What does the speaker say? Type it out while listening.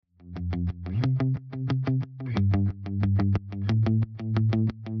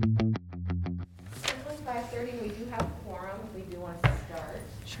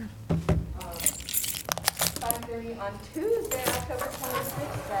October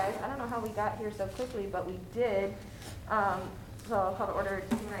 26th, guys. I don't know how we got here so quickly, but we did. So I'll call to order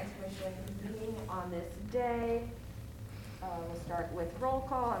the Human Rights Commission meeting on this day. We'll start with roll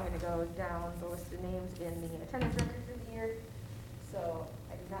call. I'm going to go down the list of names in the attendance records in here. So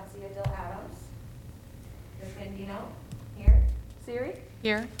I do not see Adele Adams. Ms. Gandino, here. Siri?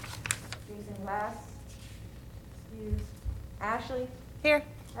 Here. Susan Glass. Excuse. Ashley? Here.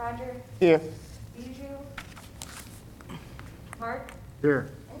 Roger? Here. Bijou? Mark? Here.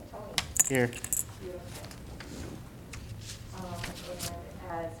 And Tony? Here. Beautiful.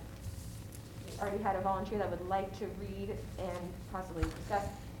 And as we already had a volunteer that would like to read and possibly discuss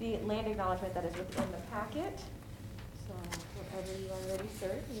the land acknowledgement that is within the packet. So whenever you are ready,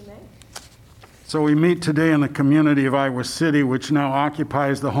 sir, you may. So we meet today in the community of Iowa City, which now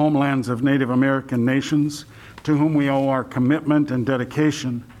occupies the homelands of Native American nations, to whom we owe our commitment and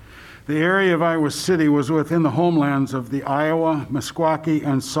dedication. The area of Iowa City was within the homelands of the Iowa, Meskwaki,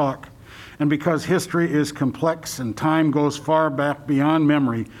 and Sauk. And because history is complex and time goes far back beyond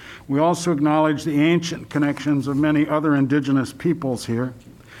memory, we also acknowledge the ancient connections of many other indigenous peoples here,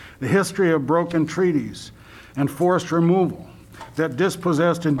 the history of broken treaties and forced removal that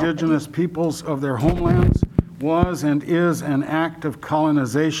dispossessed indigenous peoples of their homelands was and is an act of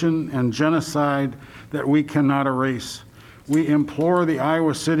colonization and genocide that we cannot erase. We implore the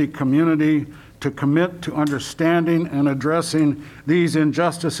Iowa City community to commit to understanding and addressing these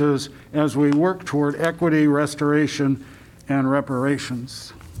injustices as we work toward equity, restoration, and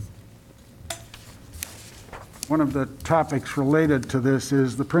reparations. One of the topics related to this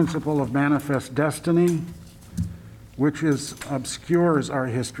is the principle of manifest destiny, which obscures our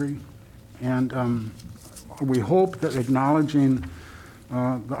history. And we hope that acknowledging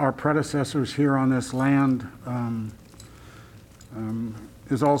our predecessors here on this land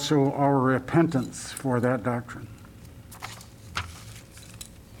is also our repentance for that doctrine.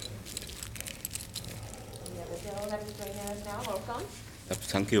 We have a gentleman that is joining us now. Welcome.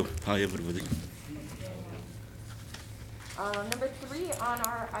 Thank you. Hi, everybody. Number 3 on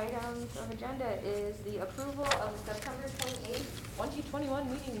our items of agenda is the approval of the September 28th,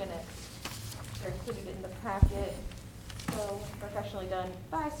 2021 meeting minutes. They're included in the packet. So professionally done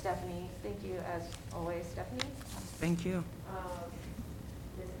by Stephanie. Thank you as always, Stephanie. Thank you.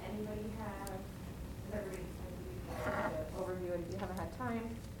 Does anybody have, overview it if you haven't had time?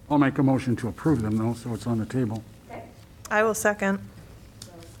 I'll make a motion to approve them, though, so it's on the table. Okay. I will second.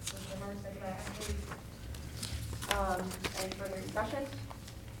 So, Mark, second by Ashley. Any further discussion?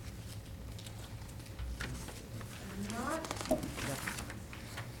 Not.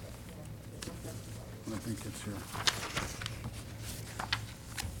 I think it's here.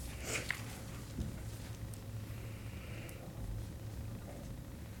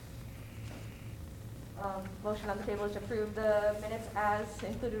 Motion on the table is to approve the minutes as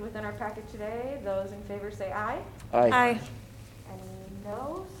included within our packet today. Those in favor say aye. Aye. Any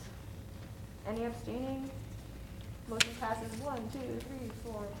noes? Any abstaining? Motion passes 1, 2, 3,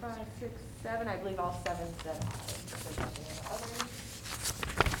 4, 5, 6, 7. I believe all 7 said aye.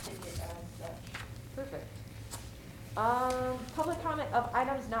 Perfect. Public comment of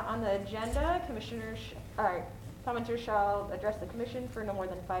items not on the agenda. Commenters shall address the commission for no more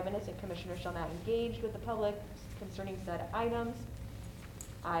than 5 minutes, and commissioners shall not engage with the public concerning said items.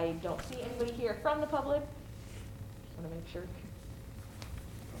 I don't see anybody here from the public. Just want to make sure.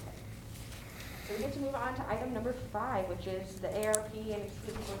 So we get to move on to item number 5, which is the ARP and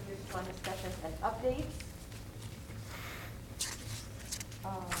exclusive workers fund discussions and updates.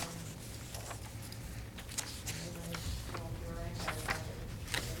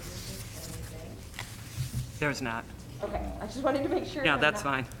 There's not. Okay, I just wanted to make sure. Yeah, there's that's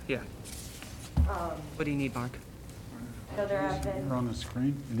not- fine. Yeah. What do you need, Mark? So there have been. You're on the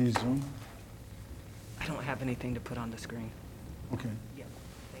screen? It is Zoom? I don't have anything to put on the screen. Okay. Yeah.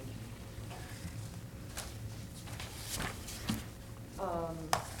 Thank you.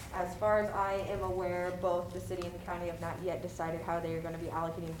 As far as I am aware, both the city and the county have not yet decided how they are going to be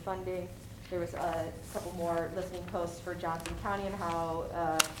allocating funding. There was a couple more listening posts for Johnson County and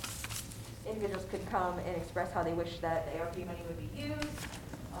how individuals could come and express how they wish that the ARP money would be used.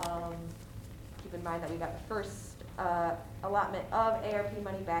 Keep in mind that we got the first allotment of ARP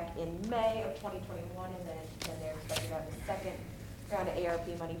money back in May of 2021, and then they're expected to have the second round of ARP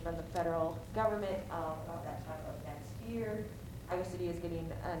money from the federal government about that time of next year. Iowa City is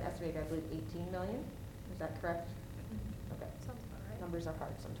getting an estimated, I believe, 18 million. Is that correct? Okay. Sounds about right. Numbers are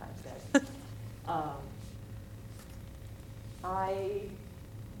hard sometimes, guys.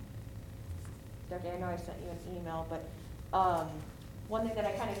 Stephanie, I know I sent you an email, but one thing that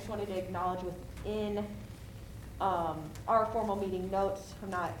I kind of just wanted to acknowledge within our formal meeting notes. I'm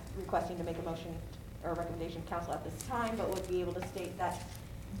not requesting to make a motion or a recommendation to council at this time, but would be able to state that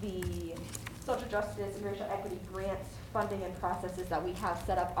the social justice and racial equity grants, funding and processes that we have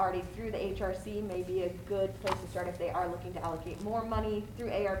set up already through the HRC may be a good place to start if they are looking to allocate more money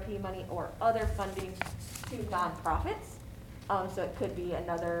through ARP money or other funding to nonprofits. So it could be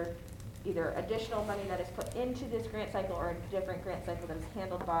another either additional money that is put into this grant cycle or a different grant cycle that is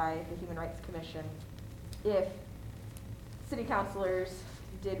handled by the Human Rights Commission if city councilors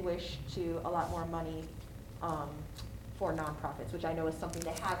did wish to allot more money for nonprofits, which I know is something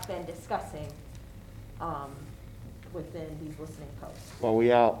they have been discussing within these listening posts. Well,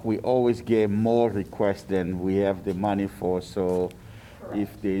 we always get more requests than we have the money for, so Correct.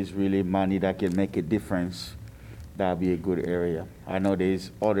 if there is really money that can make a difference, that'd be a good area. I know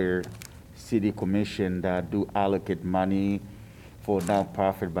there's other city commission that do allocate money for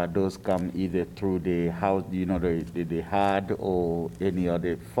nonprofit, but those come either through the house, the HUD or any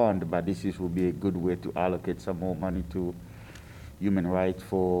other fund, but this would be a good way to allocate some more money to human rights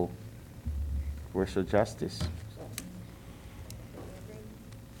for racial justice.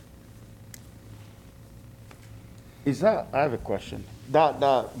 I have a question.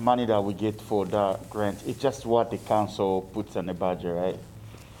 That money that we get for the grant, it's just what the council puts on the budget, right?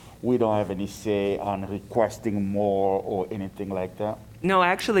 We don't have any say on requesting more or anything like that? No,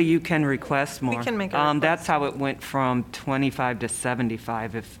 actually, you can request more. can make a That's request. how it went from 25 to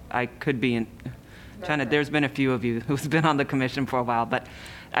 75, if I could be there's been a few of you who's been on the commission for a while, but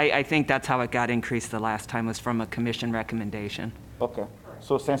I think that's how it got increased the last time, was from a commission recommendation. Okay.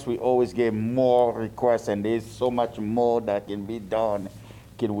 So since we always get more requests and there's so much more that can be done,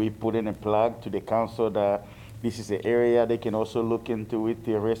 can we put in a plug to the council that this is an area they can also look into with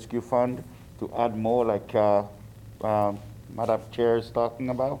the rescue fund to add more, like Madam Chair is talking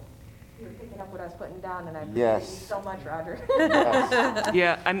about? You were picking up what I was putting down, and I appreciate Yes. you so much, Roger. Yes.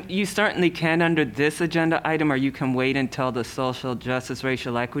 Yeah, you certainly can under this agenda item, or you can wait until the social justice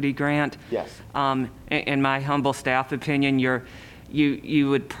racial equity grant. Yes. In my humble staff opinion, you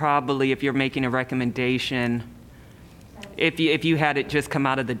would probably, if you're making a recommendation, if you had it just come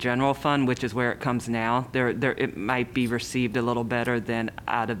out of the general fund, which is where it comes now, it might be received a little better than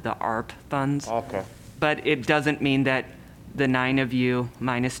out of the ARP funds. Okay. But it doesn't mean that the 9 of you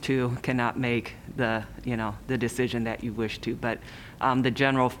minus 2 cannot make the decision that you wish to. But the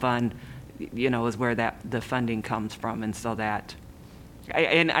general fund, is where the funding comes from, and so that.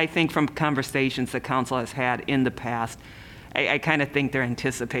 And I think from conversations the council has had in the past, I kind of think they're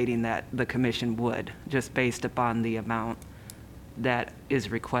anticipating that the commission would, just based upon the amount that is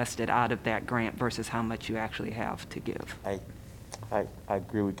requested out of that grant versus how much you actually have to give. I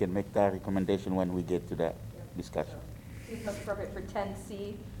agree we can make that recommendation when we get to that discussion. Seems most appropriate for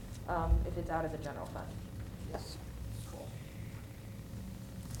 10C if it's out of the general fund. Yes. Cool.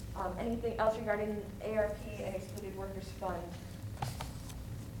 Anything else regarding ARP and excluded workers fund?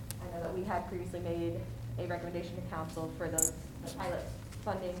 I know that we had previously made a recommendation to council for the pilot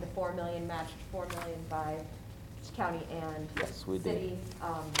funding, the $4 million matched $4 million by county and Yes, we did. city.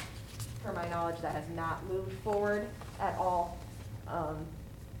 Per my knowledge, that has not moved forward at all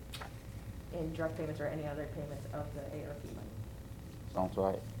in direct payments or any other payments of the ARP money. Sounds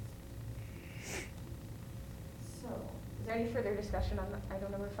right. So, is there any further discussion on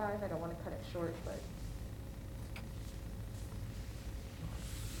item number 5? I don't want to cut it short, but.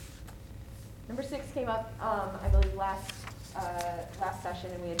 Number 6 came up, I believe, last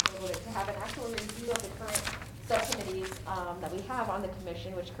session, and we had tabled it to have an actual review of the current subcommittees that we have on the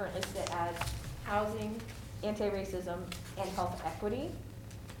commission, which currently sit as housing, anti-racism, and health equity.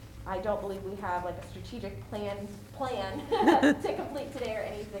 I don't believe we have like a strategic plan to complete today or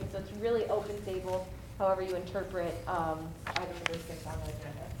anything, so it's really open table, however you interpret item number 6 on the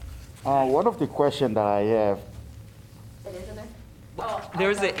agenda. One of the questions that I have, It is in there? Oh,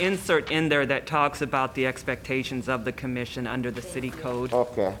 There's an okay. insert in there that talks about the expectations of the commission under the city code.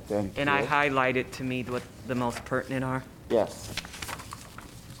 okay, thank you. And I highlighted to me what the most pertinent are. Yes.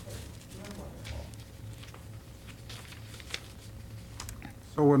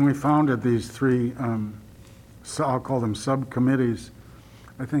 So when we founded these three, I'll call them subcommittees,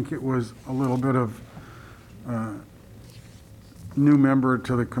 I think it was a little bit of new member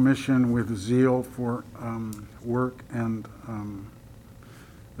to the commission with zeal for work and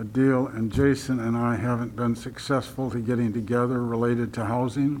a deal, and Jason and I haven't been successful to getting together related to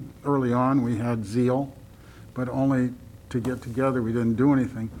housing. Early on, we had zeal, but only to get together, we didn't do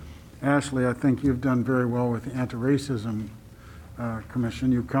anything. Ashley, I think you've done very well with the Anti-Racism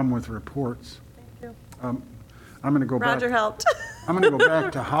Commission. You come with reports. Thank you. I'm going to go back. Roger helped. I'm going to go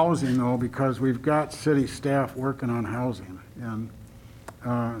back to housing, though, because we've got city staff working on housing. And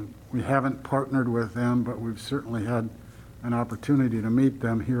we haven't partnered with them, but we've certainly had an opportunity to meet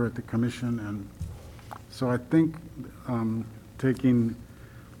them here at the commission. And so I think taking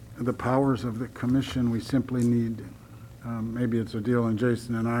the powers of the commission, we simply need, maybe it's a deal on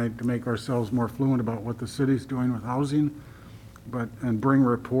Jason and I, to make ourselves more fluent about what the city's doing with housing, and bring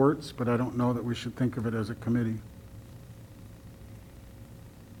reports, but I don't know that we should think of it as a committee.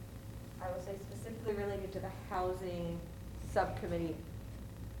 I will say specifically related to the housing subcommittee,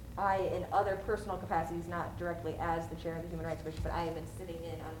 I, in other personal capacities, not directly as the chair of the Human Rights Commission, but I have been sitting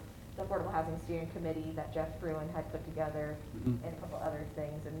in on the Affordable Housing Steering Committee that Jeff Bruin had put together and a couple other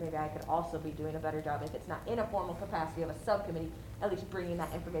things, and maybe I could also be doing a better job, if it's not in a formal capacity of a subcommittee, at least bringing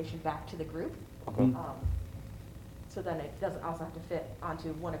that information back to the group. So then it doesn't also have to fit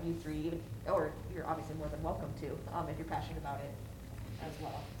onto one of you three, even, or you're obviously more than welcome to, if you're passionate about it as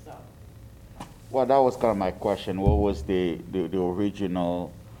well, so. Well, that was kind of my question. What was the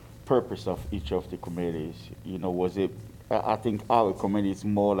original purpose of each of the committees? You know, was it, I think our committee is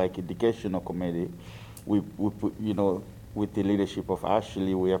more like educational committee. We put, you know, with the leadership of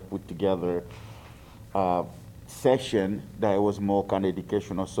Ashley, we have put together a session that was more kind of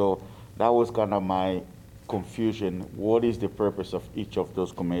educational. So that was kind of my confusion. What is the purpose of each of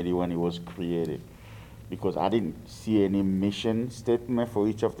those committees when it was created? Because I didn't see any mission statement for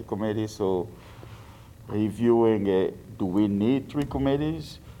each of the committees. So reviewing it, do we need 3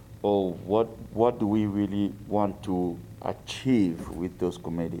 committees? Or what do we really want to achieve with those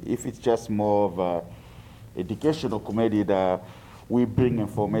committees? If it's just more of a educational committee that we bring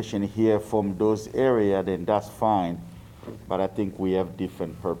information here from those areas, then that's fine. But I think we have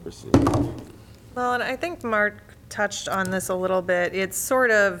different purposes. Well, and I think Mark touched on this a little bit. It's sort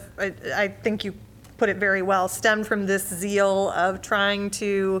of, I think you put it very well, stemmed from this zeal of trying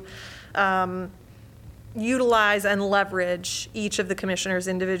to utilize and leverage each of the commissioners'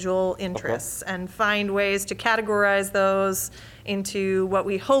 individual interests and find ways to categorize those into what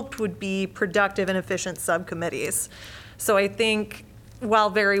we hoped would be productive and efficient subcommittees. So I think, while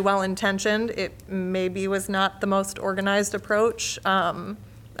very well intentioned, it maybe was not the most organized approach.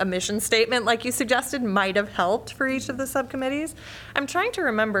 A mission statement, like you suggested, might have helped for each of the subcommittees. I'm trying to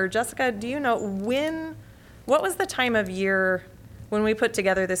remember, Jessica, do you know what was the time of year when we put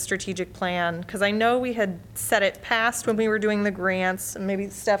together this strategic plan? Because I know we had set it past when we were doing the grants, and maybe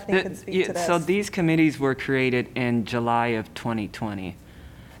Stephanie could speak to this. So these committees were created in July of 2020,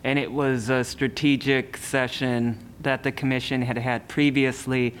 and it was a strategic session that the commission had had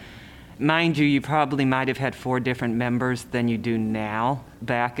previously. Mind you, you probably might have had 4 different members than you do now,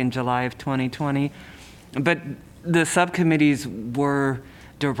 back in July of 2020. But the subcommittees were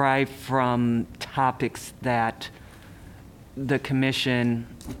derived from topics that the commission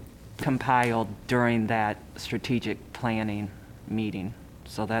compiled during that strategic planning meeting.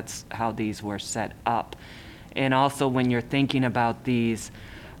 So that's how these were set up. And also, when you're thinking about these,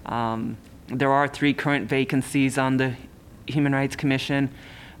 there are 3 current vacancies on the Human Rights Commission.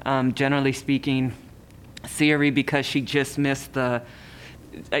 Generally speaking, Siri, because she just missed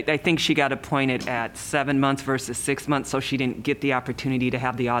I think she got appointed at 7 months versus 6 months, so she didn't get the opportunity to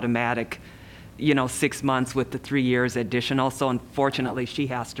have the automatic, 6 months with the 3 years additional. So unfortunately, she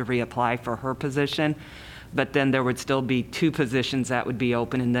has to reapply for her position. But then there would still be 2 positions that would be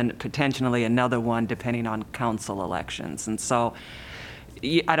open, and then potentially another one depending on council elections. And so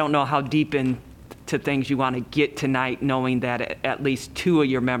I don't know how deep into things you want to get tonight, knowing that at least 2 of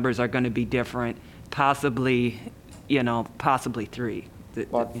your members are going to be different, possibly 3.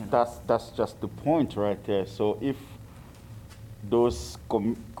 But that's just the point right there. So if those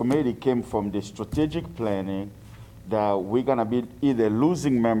committee came from the strategic planning, that we're gonna be either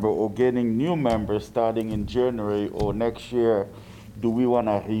losing member or getting new members starting in January or next year, do we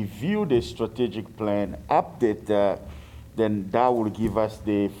wanna review the strategic plan, update that, then that will give us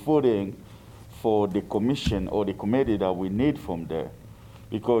the footing for the commission or the committee that we need from there.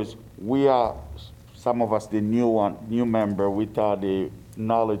 Because we are, some of us, the new member without the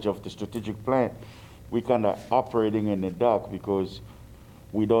knowledge of the strategic plan, we kind of operating in the dark because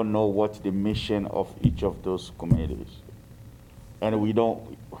we don't know what's the mission of each of those committees. And we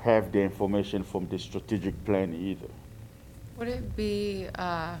don't have the information from the strategic plan either. Would it be,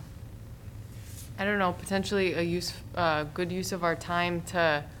 I don't know, potentially a good use of our time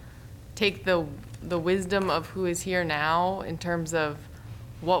to take the wisdom of who is here now in terms of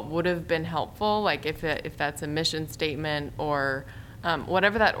what would have been helpful, like if that's a mission statement or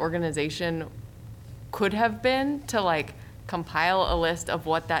whatever that organization could have been, to like compile a list of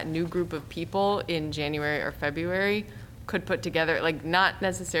what that new group of people in January or February could put together, like not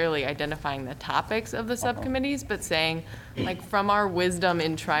necessarily identifying the topics of the subcommittees, but saying, like, from our wisdom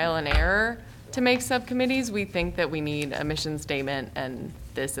in trial and error to make subcommittees, we think that we need a mission statement and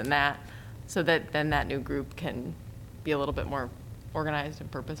this and that, so that then that new group can be a little bit more organized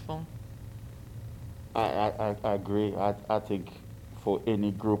and purposeful. I agree. I think for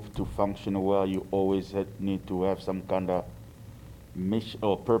any group to function well, you always need to have some kind of mission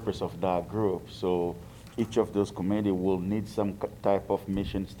or purpose of that group. So each of those committees will need some type of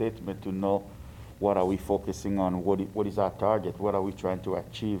mission statement to know what are we focusing on, what is our target, what are we trying to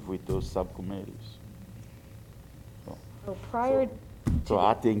achieve with those subcommittees. So prior So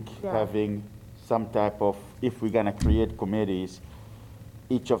I think Yeah. having some type of, if we're gonna create committees,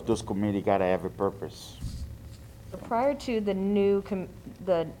 each of those committees gotta have a purpose. Prior to the new,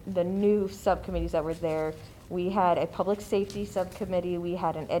 the new subcommittees that were there, we had a public safety subcommittee, we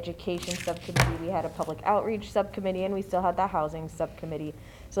had an education subcommittee, we had a public outreach subcommittee, and we still had the housing subcommittee.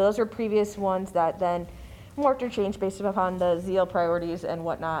 So those were previous ones that then morphed or changed based upon the zeal priorities and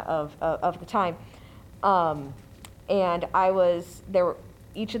whatnot of the time. And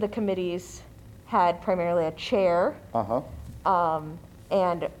each of the committees had primarily a chair.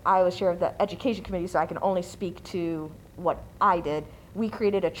 And I was chair of the education committee, so I can only speak to what I did. We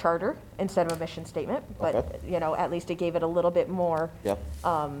created a charter instead of a mission statement, but, Okay. at least it gave it a little bit more Yep.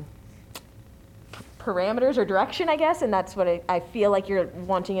 parameters or direction, I guess, and that's what I feel like you're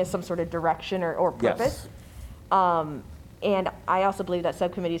wanting is some sort of direction or purpose. And I also believe that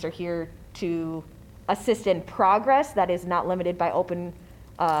subcommittees are here to assist in progress that is not limited by open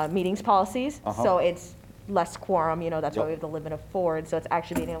meetings policies. So it's less quorum, that's why Yep. we have the limit of 4, and so it's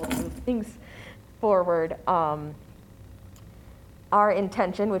actually being able to move things forward. Our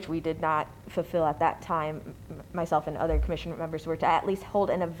intention, which we did not fulfill at that time, myself and other commission members, were to at least hold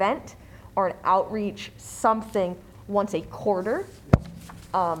an event or an outreach, something once a quarter.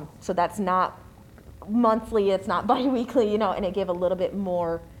 So that's not monthly, it's not bi-weekly, and it gave a little bit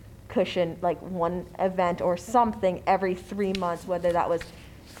more cushion, like one event or something every 3 months, whether that was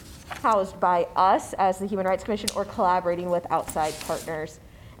housed by us as the Human Rights Commission or collaborating with outside partners.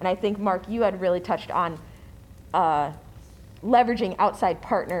 And I think, Mark, you had really touched on leveraging outside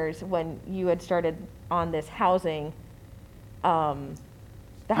partners when you had started on this housing, the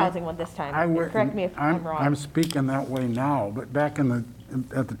housing one this time. Correct me if I'm wrong. I'm speaking that way now, but back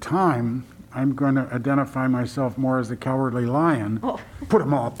at the time, I'm going to identify myself more as the cowardly lion. Put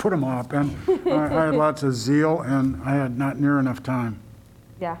them up. And I had lots of zeal, and I had not near enough time.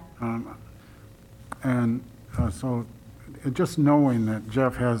 Yeah. So just knowing that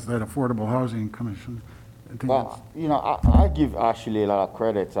Jeff has that Affordable Housing Commission, I think Well, I give Ashley a lot of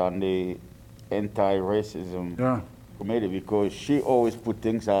credit on the anti-racism Yeah. committee because she always put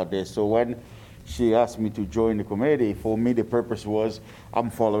things out there. So when she asked me to join the committee, for me the purpose was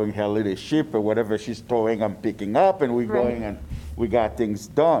I'm following her leadership, or whatever she's throwing, I'm picking up, and we're going and we got things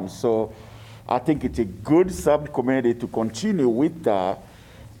done. So I think it's a good subcommittee to continue with that,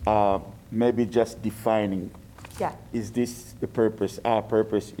 maybe just defining, Yeah. is this the purpose, our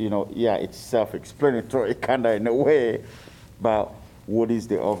purpose? It's self-explanatory kind of in a way, but what is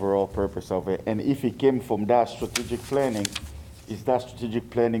the overall purpose of it? And if it came from that strategic planning, is that strategic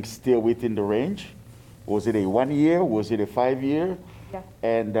planning still within the range? Was it a 1 year? Was it a 5 year? Yeah.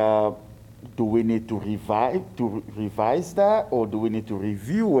 And do we need to revise that, or do we need to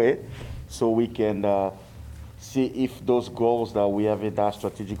review it so we can see if those goals that we have in that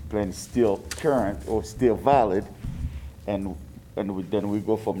strategic plan is still current or still valid, and then we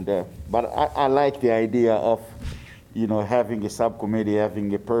go from there. But I like the idea of having a subcommittee,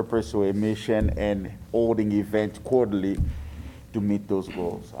 having a purpose or a mission, and holding events quarterly to meet those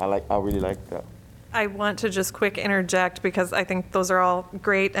goals. I really like that. I want to just quick interject because I think those are all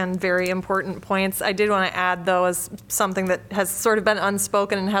great and very important points. I did want to add, though, as something that has sort of been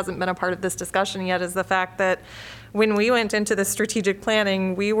unspoken and hasn't been a part of this discussion yet, is the fact that when we went into the strategic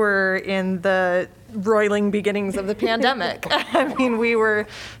planning, we were in the roiling beginnings of the pandemic. I mean, we were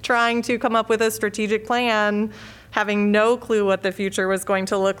trying to come up with a strategic plan, having no clue what the future was going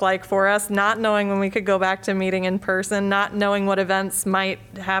to look like for us, not knowing when we could go back to meeting in person, not knowing what events might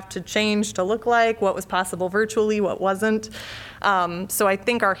have to change to look like, what was possible virtually, what wasn't. So I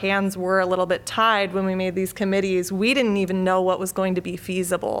think our hands were a little bit tied when we made these committees. We didn't even know what was going to be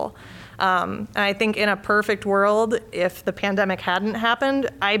feasible. And I think in a perfect world, if the pandemic hadn't happened,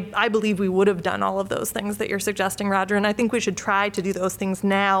 I believe we would have done all of those things that you're suggesting, Roger. And I think we should try to do those things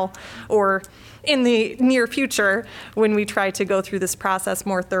now, or in the near future when we try to go through this process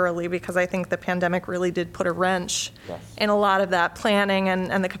more thoroughly, because I think the pandemic really did put a wrench Yes. in a lot of that planning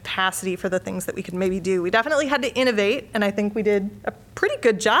and the capacity for the things that we could maybe do. We definitely had to innovate, and I think we did a pretty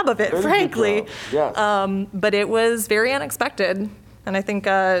good job of it, Very good frankly. job, yes. But it was very unexpected, and I think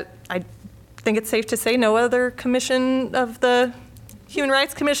it's safe to say no other commission of the Human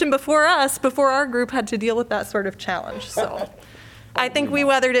Rights Commission before us, before our group, had to deal with that sort of challenge. So I think we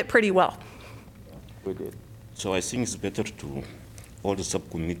weathered it pretty well. We did. So I think it's better to all the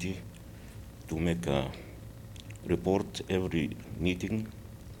subcommittee to make a report every meeting,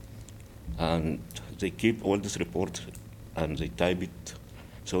 and they keep all this report and they type it.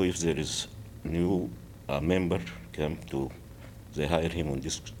 So if there is new member come to, they hire him on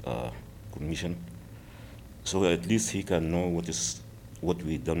this commission. So at least he can know what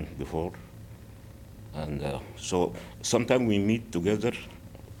we done before. And so sometimes we meet together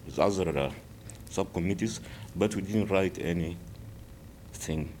with other subcommittees, but we didn't write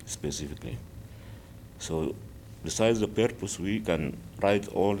anything specifically. So besides the purpose, we can write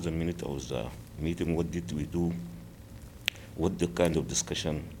all the minutes of the meeting. What did we do? What the kind of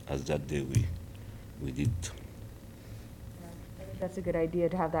discussion as that day we did. That's a good idea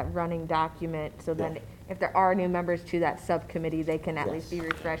to have that running document, so then if there are new members to that subcommittee, they can at least be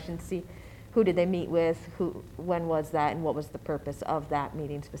refreshed and see who did they meet with, when was that, and what was the purpose of that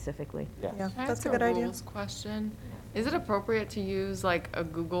meeting specifically. Yeah, Can I that's ask a good idea. rules question? Is it appropriate to use like a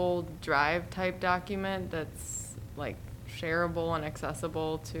Google Drive type document that's like shareable and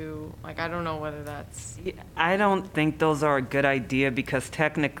accessible to, like, I don't know whether that's, I don't think those are a good idea, because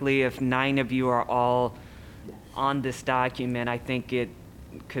technically, if 9 of you are all on this document, I think it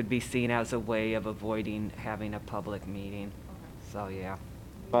could be seen as a way of avoiding having a public meeting. So, yeah.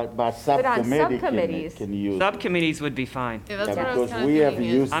 But on subcommittee subcommittees- can use. Subcommittees would be fine. yeah, that's Yeah, what I was because kind of we have thinking.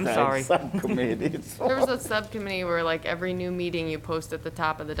 used I'm that sorry. subcommittees. There was a subcommittee where like every new meeting you post at the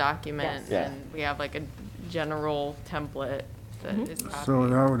top of the document, Yes. Yeah. and we have like a general template that is So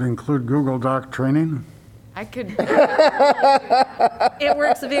copied. that would include Google Doc training? I could, It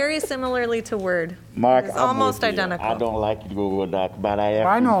works very similarly to Word. Mark, It's I'm almost with you. identical. I don't like Google Doc, but I have.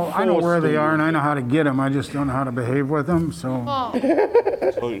 I been know where forced they to are, and use I it. know how to get them, I just don't know how to behave with them, so. well,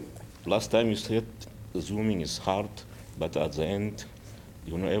 So last time you said Zooming is hard, but at the end,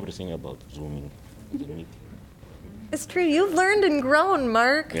 you know everything about Zooming. The meeting. It's true, you've learned and grown,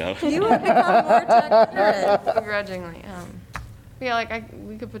 Mark. Yeah. You have become more tech literate. begrudgingly, yeah, like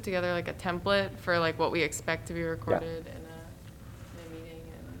we could put together like a template for like what we expect to be recorded in a meeting,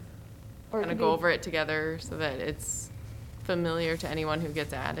 Or it and kind could of go be- over it together so that it's familiar to anyone who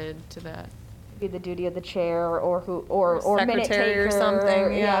gets added to that. Be the duty of the chair or minute secretary or taker,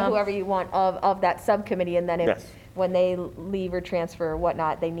 something, yeah. whoever you want of that subcommittee, and then Yes. when they leave or transfer or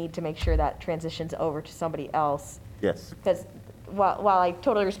whatnot, they need to make sure that transitions over to somebody else. Yes. Because while I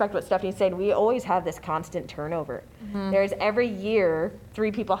totally respect what Stephanie's saying, we always have this constant turnover. There's every year, 3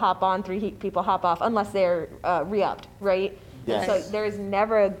 people hop on, 3 people hop off, unless they're re-upped, right? Yes. So there's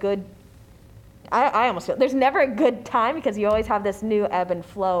never a good, I almost feel, there's never a good time, because you always have this new ebb and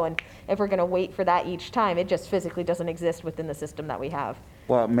flow, and if we're gonna wait for that each time, it just physically doesn't exist within the system that we have.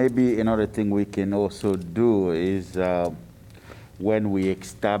 Well, maybe another thing we can also do is when we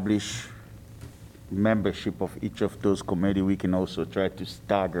establish membership of each of those committee, we can also try to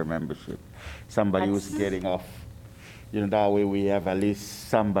stagger membership. Somebody who's getting off, that way we have at least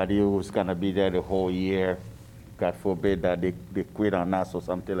somebody who's gonna be there the whole year. God forbid that they quit on us or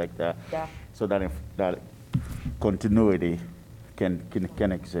something like that. Yeah. So that that continuity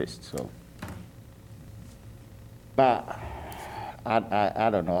can exist. So, but I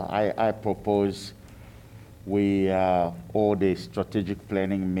don't know. I propose we hold a strategic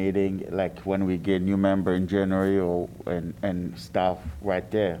planning meeting, like when we get new member in January, and staff right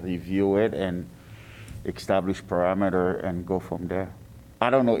there, review it and establish parameter and go from there. I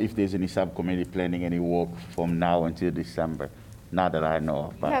don't know if there's any subcommittee planning any work from now until December. Not that I know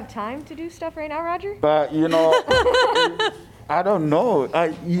of. You But, have time to do stuff right now, Roger? but I don't know.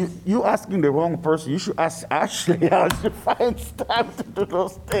 You asking the wrong person. You should ask Ashley how she finds time to do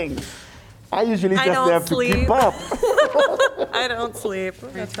those things. I usually I just don't have to sleep. keep up. I don't sleep.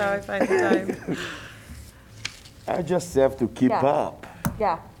 That's how I find the time. I just have to keep Yeah. up.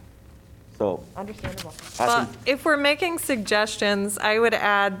 Yeah, So understandable. I Well, think, if we're making suggestions, I would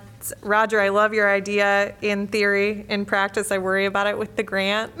add, Roger, I love your idea in theory. In practice, I worry about it with the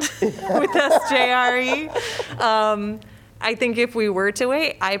grant, with SJRE. I think if we were to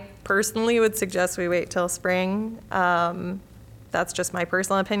wait, I personally would suggest we wait till spring. That's just my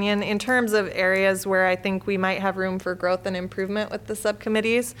personal opinion. In terms of areas where I think we might have room for growth and improvement with the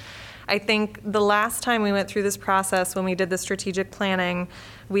subcommittees, I think the last time we went through this process, when we did the strategic planning,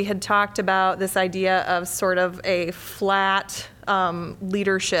 we had talked about this idea of sort of a flat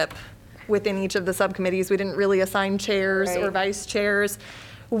leadership within each of the subcommittees. We didn't really assign chairs or Right. vice chairs,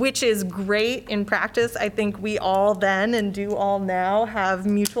 which is great in practice. I think we all then, and do all now, have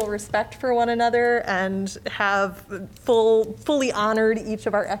mutual respect for one another and have fully honored each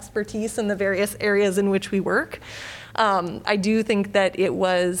of our expertise in the various areas in which we work. I do think that it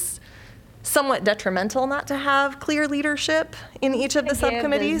was somewhat detrimental not to have clear leadership in each of the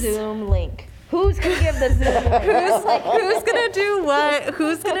subcommittees. Give the Zoom link. Who's gonna give the Zoom link? Who's going to do what?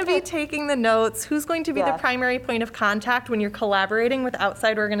 Who's going to be taking the notes? Who's going to be the Yeah. primary point of contact when you're collaborating with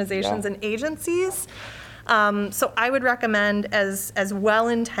outside organizations Yeah. and agencies? So I would recommend, as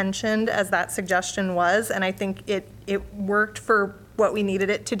well-intentioned as that suggestion was, and I think it worked for what we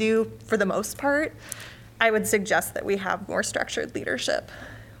needed it to do for the most part, I would suggest that we have more structured leadership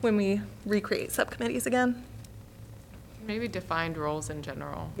when we recreate subcommittees again. Maybe defined roles in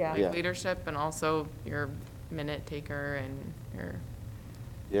general. Yeah. Like Yeah. leadership and also your minute taker and your,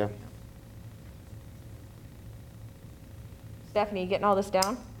 Yeah. Stephanie, you getting all this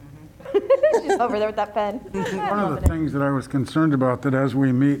down? She's over there with that pen. One of the things that I was concerned about, that as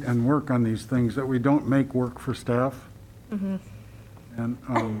we meet and work on these things, that we don't make work for staff. And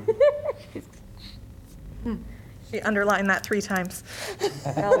She underlined that 3 times.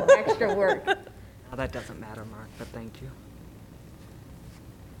 No extra work. No, that doesn't matter, Mark, but thank you.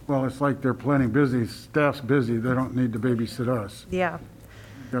 well, it's like they're plenty busy, staff's busy, they don't need to babysit us. Yeah.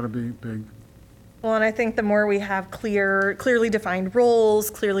 Got to be big. Well, and I think the more we have clearly defined roles,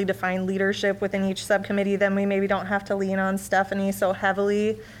 clearly defined leadership within each subcommittee, then we maybe don't have to lean on Stephanie so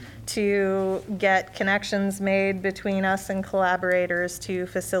heavily to get connections made between us and collaborators to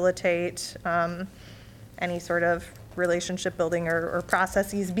facilitate any sort of relationship building or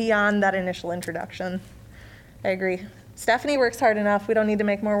processes beyond that initial introduction. I agree. Stephanie works hard enough. We don't need to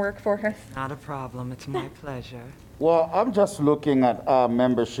make more work for her. Not a problem, it's my pleasure. Well, I'm just looking at our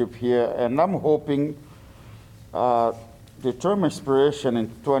membership here, and I'm hoping the term expiration in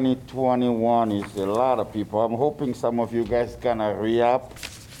 2021 is a lot of people. I'm hoping some of you guys gonna re-up.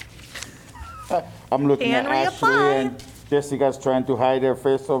 I'm looking Can at Ashley reapply. and Jessica's trying to hide their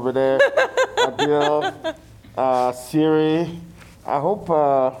face over there. Adele, Siri. I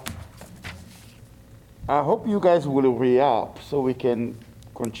hope you guys will re-up so we can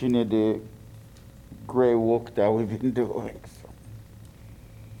continue the great work that we've been doing. So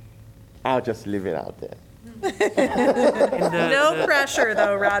I'll just leave it out there. No pressure,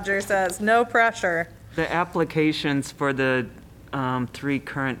 though, Roger says. No pressure. The applications for the 3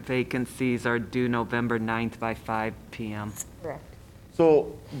 current vacancies are due November 9th by 5 PM. Correct.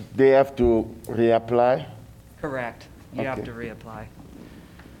 So they have to reapply? Correct. You have Okay. to reapply.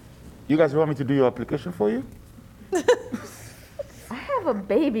 You guys want me to do your application for you? I have a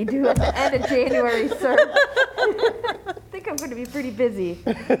baby due at the end of January, sir. I think I'm going to be pretty busy.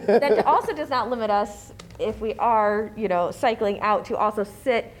 That also does not limit us, if we are, cycling out, to also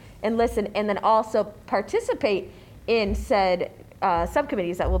sit and listen and then also participate in said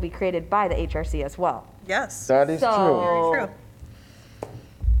subcommittees that will be created by the HRC as well. Yes. That is true. So True.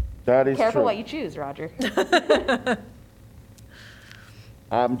 That is careful true. what you choose, Roger.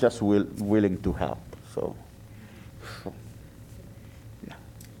 I'm just willing to help, so. Yeah.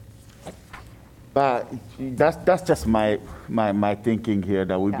 But that's just my thinking here,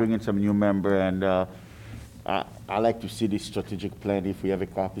 that we bring in some new member, and I like to see this strategic plan, if we have a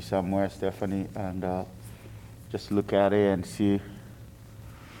copy somewhere, Stephanie, and just look at it and see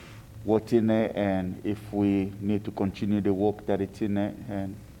what's in it, and if we need to continue the work that it's in it,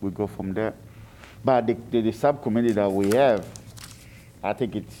 and we go from there. But the subcommittee that we have, I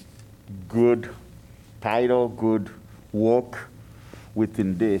think it's good title, good work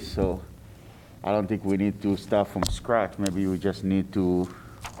within this, so I don't think we need to start from scratch. Maybe we just need to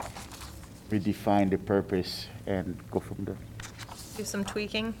redefine the purpose and go from there. Do some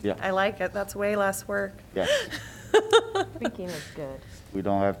tweaking. Yeah. I like it. That's way less work. Yes, Thinking is good. we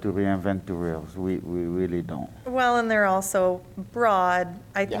don't have to reinvent the rails. We really don't. Well, and they're also broad.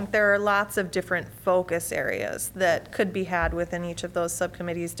 I Yeah. think there are lots of different focus areas that could be had within each of those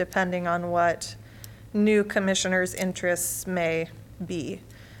subcommittees, depending on what new commissioners' interests may be.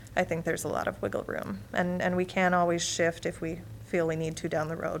 I think there's a lot of wiggle room, and we can always shift if we feel we need to down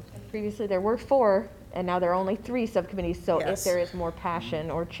the road. Previously, there were 4, and now there are only 3 subcommittees. So if Yes. there is more passion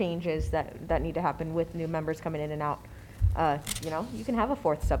or changes that need to happen with new members coming in and out, you can have a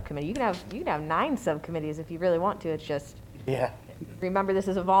 4th subcommittee. You can have 9 subcommittees if you really want to. It's just, Yeah. remember, this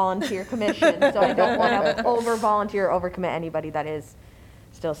is a volunteer commission, so I don't want to over-volunteer or overcommit anybody that is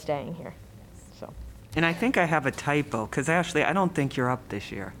still staying here, so. And I think I have a typo, because Ashley, I don't think you're up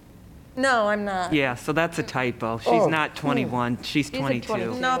this year. No, I'm not. Yeah, so that's a typo. She's Oh, not 21, she's She's a 22.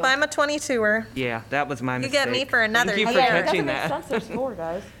 22. Nope, I'm a 22er. Yeah, that was my You mistake. get me for another Thank you year. for Yeah, it catching doesn't make that. sense, there's four,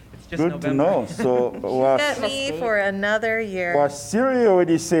 guys. It's just Good to November. know. So, Get me for another year. well, Siri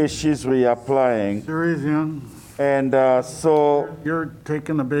already says she's reapplying, Sherry's in. and so You're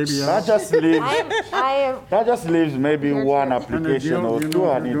taking the baby that out. just leaves, I am, that just leaves maybe one And application Adil, or you two know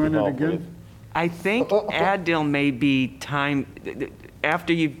I if need you're to doing it help with. again? I think Adil may be time,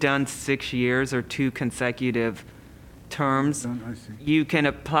 after you've done 6 years or 2 consecutive terms, I see. you can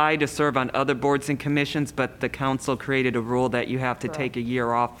apply to serve on other boards and commissions, but the council created a rule that you have to take a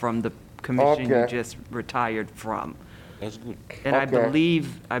year off from the commission you Okay. just retired from. That's good. And I Okay.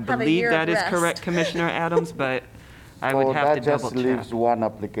 believe a that year of is rest. correct, Commissioner Adams, but I So would have to that just double check. leaves one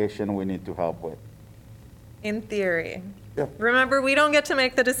application we need to help with. In theory. Yeah. Remember, we don't get to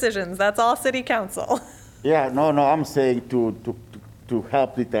make the decisions. That's all city council. Yeah, no, I'm saying to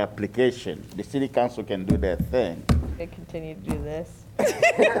help with the application. The city council can do their thing. I continue to do this.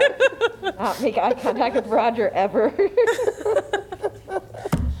 Not make eye contact with Roger ever.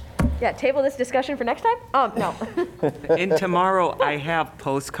 Yeah, table this discussion for next time? No. And tomorrow, I have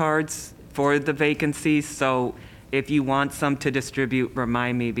postcards for the vacancies, so if you want some to distribute,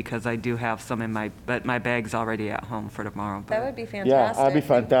 remind me, because I do have some in but my bag's already at home for tomorrow. That but- would be Yeah, fantastic. that'd be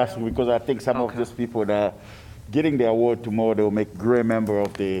fantastic, because I think some of Okay. those people that are getting the award tomorrow, they'll make great member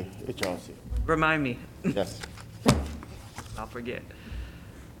of the HRC. Remind me, Yes. I'll forget.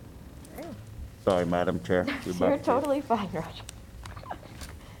 Sorry, Madam Chair. We're You're back to you. totally fine, Roger.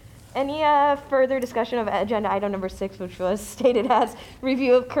 Any further discussion of agenda item number 6, which was stated as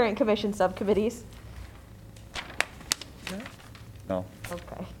review of current commission subcommittees? No.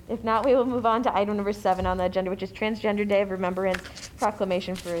 Okay. If not, we will move on to item number 7 on the agenda, which is Transgender Day of Remembrance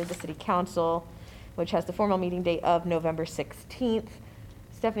proclamation for the City Council, which has the formal meeting date of November 16th.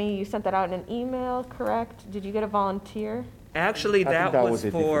 Stephanie, you sent that out in an email, correct? Did you get a volunteer? Actually, I think that that was was a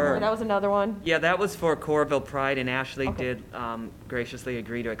different Or for, that was another one? yeah, that was for Corville Pride, and Ashley Okay. did graciously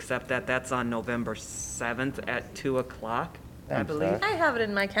agree to accept that. That's on November 7th at 2 o'clock, I Thanks, believe. Ash. I have it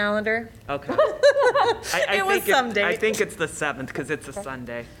in my calendar. Okay. It was some I date. think it's the 7th, because it's a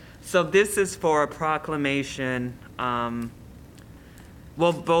Sunday. So this is for a proclamation,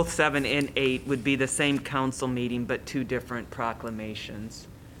 well, both 7 and 8 would be the same council meeting, but 2 different proclamations.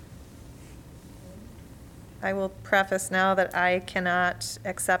 I will preface now that I cannot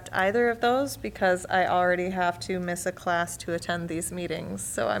accept either of those because I already have to miss a class to attend these meetings.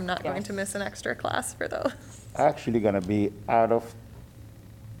 So I'm not going to Yes. miss an extra class for those. Actually gonna be out of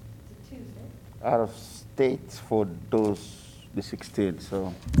state for the 16th,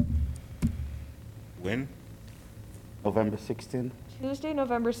 so When? November 16th. Tuesday,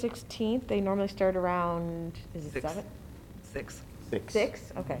 November 16th. They normally start around, is it 6. 7? 6.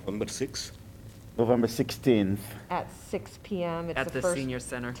 6? Okay. Number 6? November 16th At 6 PM. It's At the the first senior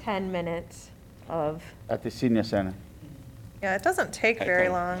center. 10 minutes of, at the senior center. Yeah, it doesn't take very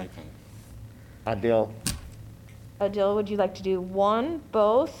long. Adele, Adil, would you like to do one,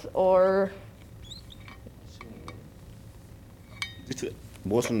 both, or? Is it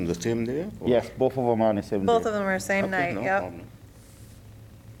both on the same day? or- yes, both of them are on the same day. Both of them are same Okay, night, no yep. problem.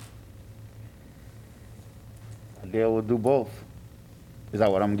 Adele will do both. Is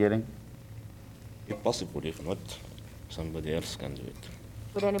that what I'm getting? If possible, if not, somebody else can do it.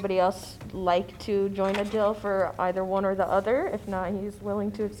 Would anybody else like to join Adil for either one or the other? If not, he's willing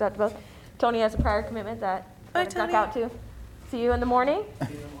to accept both. Tony has a prior commitment that Bye, got Tony. out to. See you in the morning.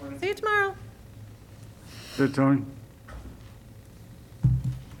 See you tomorrow. Good, Tony?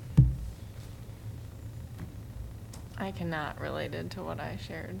 I cannot related to what I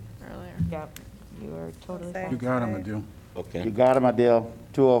shared earlier. Yep, you are totally Say. You fine. got him, Adil. Okay. You got them, Adele,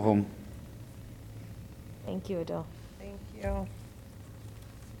 2 of them. Thank you, Adil. Thank you.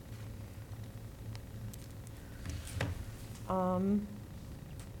 I'm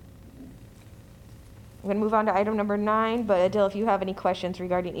going to move on to item number 9, but Adil, if you have any questions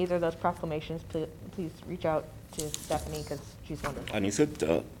regarding either of those proclamations, please reach out to Stephanie because she's one of them. And is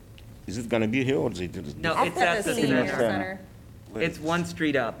it gonna be here or is it? No, At it's the at the senior senior center. center. It's 1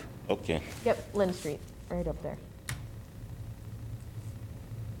 street up. Okay. Yep, Lynn Street, right up there.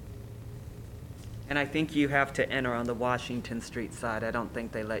 And I think you have to enter on the Washington Street side. I don't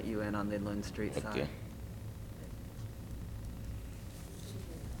think they let you in on the Lynn Street Okay. side.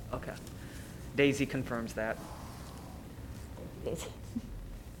 Okay. Daisy confirms that. Daisy.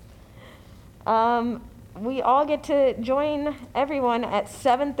 We all get to join everyone at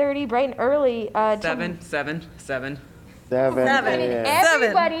 7:30, bright and early. 7. 7 Seven. a.m.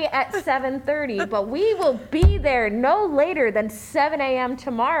 Everybody at 7:30, but we will be there no later than 7 a.m.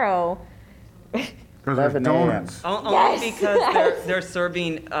 tomorrow. Because there's 11 a.m. donuts. Only Yes. because they're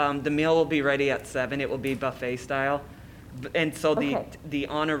serving, the meal will be ready at 7, it will be buffet style. And so Okay. the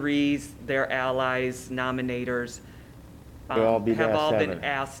honorees, their allies, nominators, They'll all be there have at all been 7.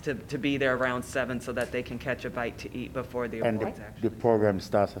 asked to be there around 7 so that they can catch a bite to eat before the And awards the actually. program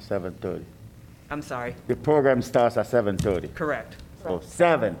starts at 7:30. I'm sorry, The program starts at 7:30. correct. So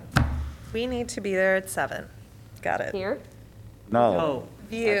 7. We need to be there at 7. Got it. Here? No, Oh,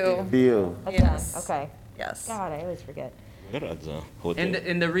 View, view. Yes. Okay. yes. God, I always forget. We're at the hotel.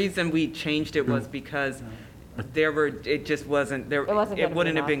 and the reason we changed it was because it just wasn't, there, It wasn't it gonna be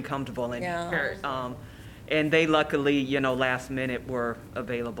wouldn't have enough. been comfortable in Yeah. here. And they luckily, last minute were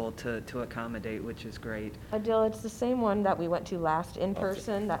available to accommodate, which is great. Adil, it's the same one that we went to last in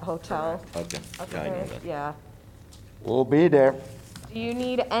person, that hotel. Okay, yeah, I know Okay, that. yeah. We'll be there. Do you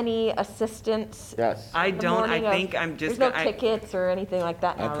need any assistance? Yes. I the don't, I morning of- think I'm just. There's no I- tickets or anything like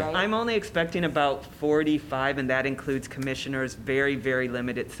that now, Okay. right? I'm only expecting about 45, and that includes commissioners, very, very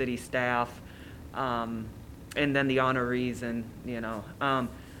limited city staff, and then the honorees and,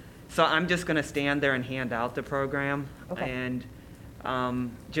 so I'm just going to stand there and hand out the program. Okay.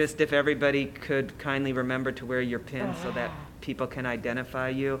 And just if everybody could kindly remember to wear your pin so that people can identify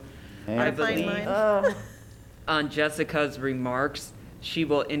you. And- I I find believe mine. on Jessica's remarks, she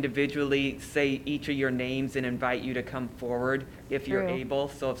will individually say each of your names and invite you to come forward if you're True. able.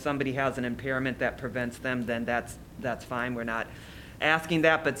 So if somebody has an impairment that prevents them, then that's fine. We're not asking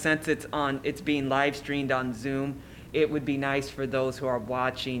that, but since it's being live streamed on Zoom, it would be nice for those who are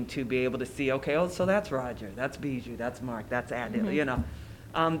watching to be able to see, okay, oh, so that's Roger, that's Bijou, that's Mark, that's Adil,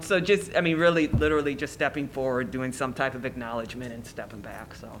 So just, really, literally just stepping forward, doing some type of acknowledgement and stepping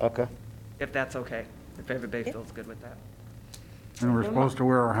back, so. Okay. If that's okay, if everybody feels good with that. And we're supposed to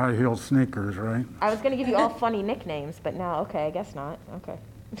wear our high heel sneakers, right? I was gonna give you all funny nicknames, but now, okay, I guess not. Okay.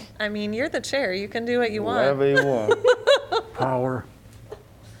 I mean, you're the chair. You can do what you want. Whatever you want. Power.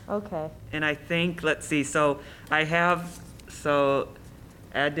 Okay. And I think, let's see, so Adil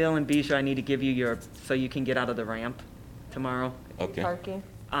and Bijou, I need to give you so you can get out of the ramp tomorrow. Okay. Parking.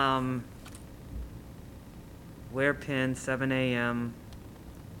 Wear pin, 7 a.m.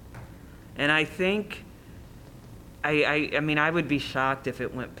 And I think, I would be shocked if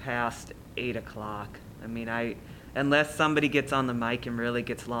it went past 8 o'clock. Unless somebody gets on the mic and really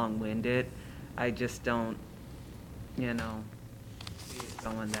gets long-winded, I just don't, see it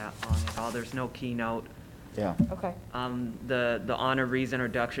going that long at all. There's no keynote. Yeah. Okay. The honorees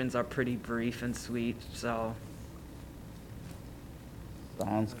introductions are pretty brief and sweet, so.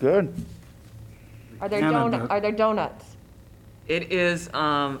 Sounds good. Are there Canada. Are there donuts? It is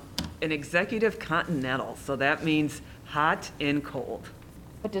an executive continental, so that means hot and cold.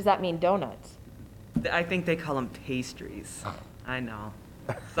 But does that mean donuts? I think they call them pastries. I know.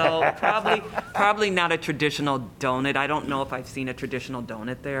 So probably not a traditional donut. I don't know if I've seen a traditional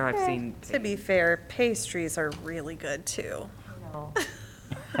donut there. I've seen. To be fair, pastries are really good too. No.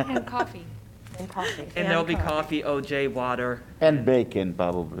 And coffee. And coffee. And there'll be coffee, OJ, water, And bacon,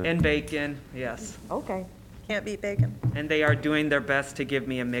 probably. and bacon, yes. Okay. Can't beat bacon. And they are doing their best to give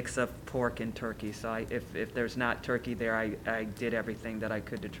me a mix of pork and turkey. So if there's not turkey there, I did everything that I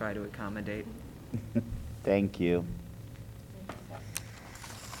could to try to accommodate. Thank you.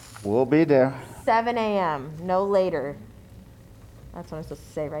 We'll be there. 7 a.m., no later. That's what I'm supposed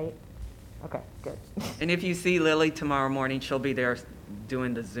to say, right? Okay, good. And if you see Lily tomorrow morning, she'll be there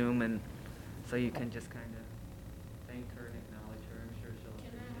doing the Zoom, and so you can just kind of thank her and acknowledge her. I'm sure she'll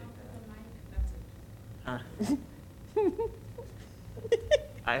appreciate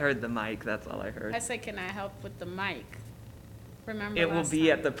that. I heard the mic, that's all I I heard. said, can I help with the mic? Remember It will last be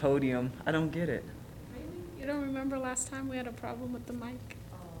time? at the podium. I don't get it. Really? You don't remember last time we had a problem with the mic?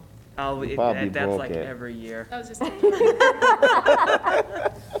 Oh, Probably that's broke like it. every year. That was just,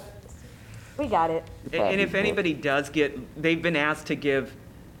 We got it. And if anybody does they've been asked to give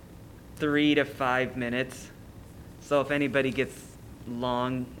 3 to 5 minutes. So if anybody gets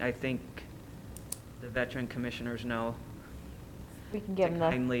long, I think the veteran commissioners know We can to give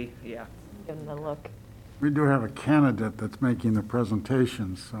them kindly, yeah. the look, We do have a candidate that's making the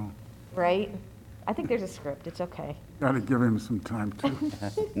presentation, so right? I think there's a script, it's okay. got to give him some time too.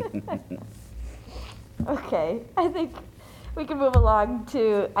 Okay, I think we can move along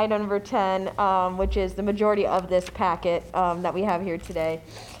to item number 10, which is the majority of this packet that we have here today,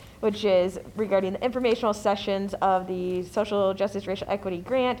 which is regarding the informational sessions of the Social Justice Racial Equity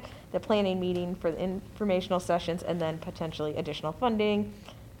Grant, the planning meeting for the informational sessions, and then potentially additional funding.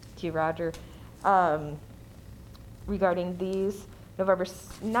 To you, Roger. regarding these, November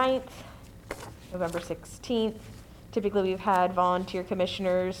 9th, November 16th. Typically, we've had volunteer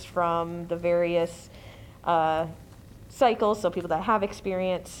commissioners from the various cycles, so people that have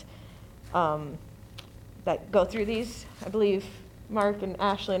experience that go through these. I believe Mark and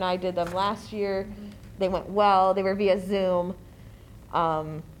Ashley and I did them last year. They went well. They were via Zoom.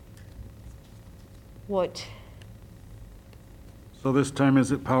 So this time,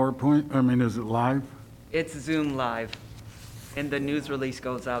 is it PowerPoint? I mean, is it live? It's Zoom Live, and the news release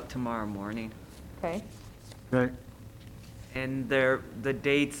goes out tomorrow morning. Okay. Okay. And the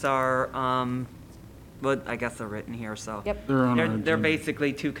dates are, well, I guess they're written here, so. Yep. They're on our They're agenda.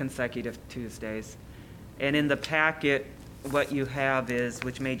 basically 2 consecutive Tuesdays. And in the packet, what you have is,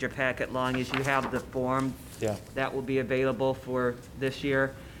 which made your packet long, is you have the form Yeah. that will be available for this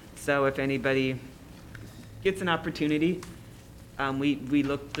year. So if anybody gets an opportunity, we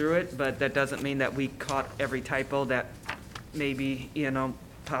looked through it, but that doesn't mean that we caught every typo that maybe,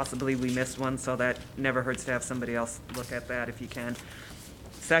 possibly we missed one, so that never hurts to have somebody else look at that if you can.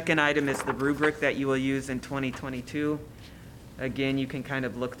 Second item is the rubric that you will use in 2022. Again, you can kind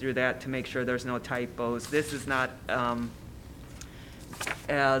of look through that to make sure there's no typos. This is not,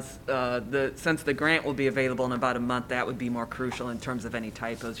 since the grant will be available in about a month, that would be more crucial in terms of any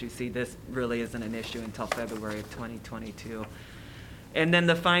typos. You see, this really isn't an issue until February of 2022. And then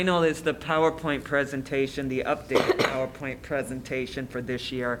the final is the PowerPoint presentation, the updated PowerPoint presentation for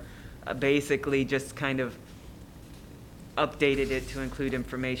this year. Basically, just kind of updated it to include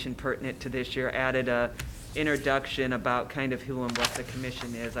information pertinent to this year, added a introduction about kind of who and what the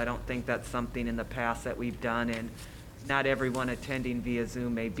commission is. I don't think that's something in the past that we've done, and not everyone attending via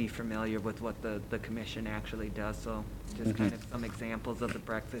Zoom may be familiar with what the commission actually does. So just kind of some examples of the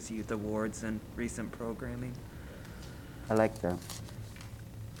Breakfast Youth Awards and recent programming. I like that.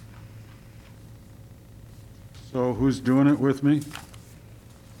 So who's doing it with me?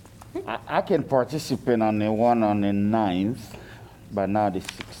 I can participate on the one on the 9th, but not the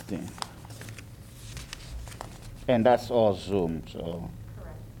 16th. And that's all Zoom, so.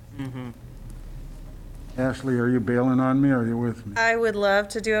 Ashley, are you bailing on me or are you with me? I would love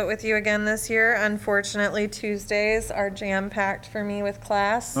to do it with you again this year. Unfortunately, Tuesdays are jam-packed for me with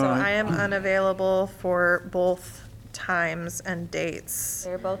class, so All right. I am unavailable for both times and dates.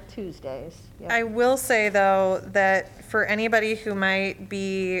 They're both Tuesdays. Yep. I will say, though, that for anybody who might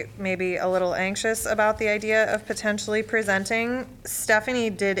be maybe a little anxious about the idea of potentially presenting, Stephanie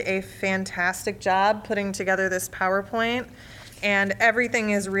did a fantastic job putting together this PowerPoint, and everything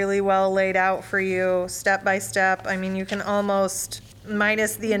is really well laid out for you, step by step. I mean, you can almost,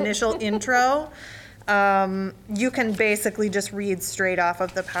 minus the initial intro, you can basically just read straight off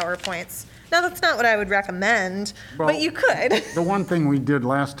of the PowerPoints. Now, that's not what I would recommend, Well, but you could. The one thing we did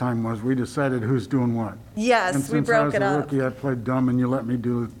last time was we decided who's doing what. And Yes, we broke it since I was a up. rookie, I played dumb and you let me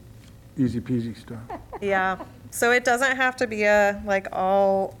do easy peasy stuff. Yeah, so it doesn't have to be a like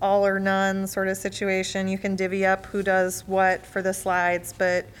all or none sort of situation. You can divvy up who does what for the slides,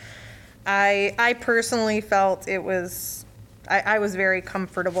 but I personally felt it was, I was very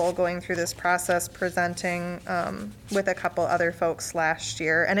comfortable going through this process, presenting with a couple other folks last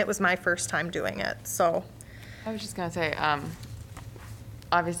year, and it was my first time doing it, so. I was just gonna say,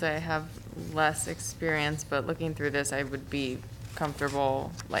 obviously I have less experience, but looking through this, I would be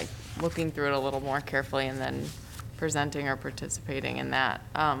comfortable, like, looking through it a little more carefully and then presenting or participating in that.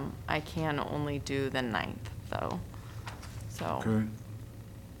 I can only do the 9th, though, so. Okay.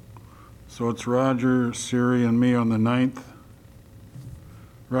 So it's Roger, Siri, and me on the 9th.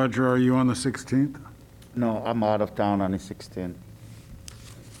 Roger, are you on the 16th? No, I'm out of town on the 16th.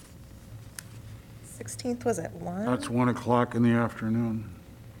 16th was at 1? That's 1 o'clock in the afternoon.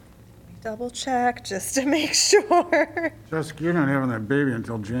 Double check just to make sure. Jessica, you're not having that baby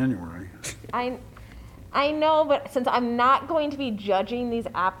until January. I know, but since I'm not going to be judging these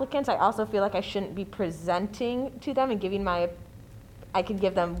applicants, I also feel like I shouldn't be presenting to them and giving I could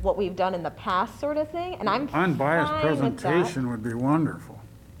give them what we've done in the past sort of thing, and I'm Unbiased fine with that. presentation would be wonderful.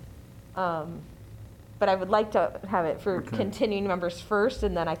 But I would like to have it for Okay. continuing members first,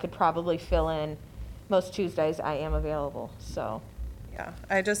 and then I could probably fill in. Most Tuesdays I am available, so. Yeah,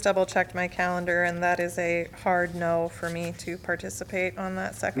 I just double checked my calendar, and that is a hard no for me to participate on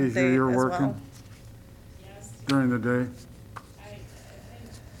that second Deidre, date you're as working well. Yes, during the day? I think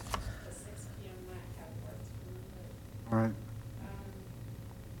the 6 PM knockout works for me, All right.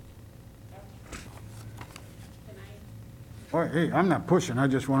 but, can I? Oh, hey, I'm not pushing, I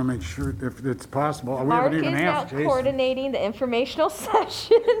just want to make sure if it's possible. We Mark haven't is even now asked Jason. coordinating the informational sessions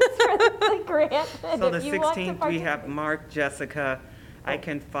for the grant. and So the if you want to 16th, we have participate- Mark, Jessica, I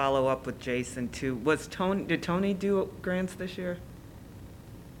can follow up with Jason too. Did Tony do grants this year?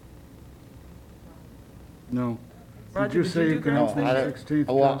 No. Did Roger, you did say you you do can grants open this the year?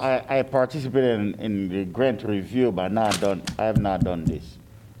 16th? Well, Gus? I participated in the grant review, but I have not done this.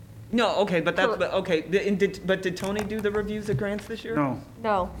 No, okay, but okay. But did Tony do the reviews of grants this year? No.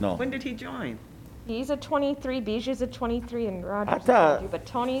 No, No. When did he join? he's a 23, Biju's a 23, and Roger's a thought- 22, but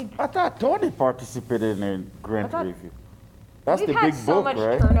Tony, I thought Tony participated in a grant I thought- review. That's the we've had big so book, much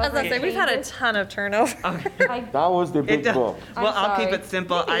right? turnover. I was gonna say, we've had a changes. ton of turnover. I- That was the It big does- book. I'm Well, I'll keep sorry. it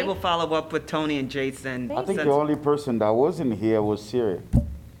simple. I Maybe. will follow up with Tony and Jason. I think since- the only person that wasn't here was Siri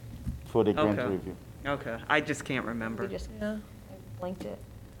for the grant Okay. review. Okay, I just can't We remember. just Yeah. blanked it.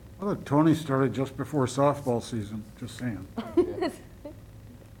 I thought Tony started just before softball season, just saying.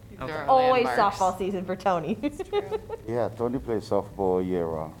 Okay. Always softball season for Tony. Yeah, Tony plays softball year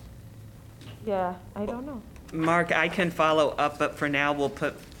round. Yeah, I don't know. Mark, I can follow up, but for now, we'll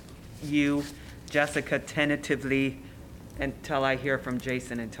put you, Jessica, tentatively until I hear from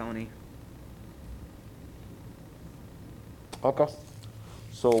Jason and Tony. Okay.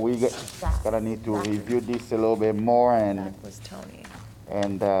 So gonna need to review this a little bit more That was Tony.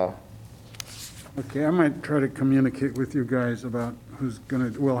 and, Okay, I might try to communicate with you guys about who's gonna,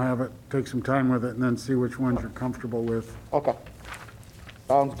 we'll have it, take some time with it, and then see which ones you're comfortable with. okay.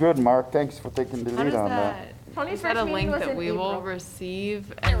 Sounds good, Mark. Thanks for taking the How lead does on that. that, Tony's is that a first meeting link was that in we will April.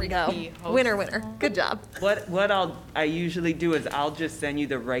 receive? There we and go. he hosts? Winner, winner. Good job. What I usually do is I'll just send you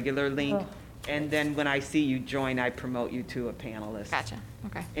the regular link, Oh. and then when I see you join, I promote you to a panelist. Gotcha,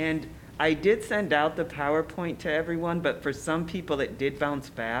 okay. And I did send out the PowerPoint to everyone, but for some people, it did bounce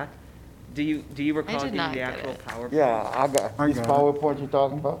back. Do you recall did getting not the get actual it. PowerPoint? Yeah, I this got it. PowerPoint you're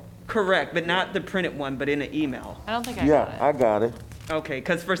talking about? Correct, but not the printed one, but in an email. I don't think I got Yeah, it. I got it. Okay,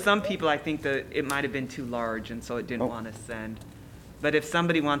 because for some people, I think that it might have been too large, and so it didn't Oh. want to send. But if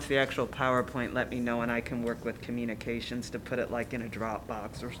somebody wants the actual PowerPoint, let me know, and I can work with communications to put it like in a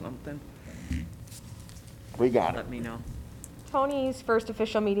Dropbox or something. We got it. Let me know. Tony's first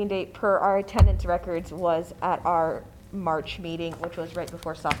official meeting date per our attendance records was at our March meeting, which was right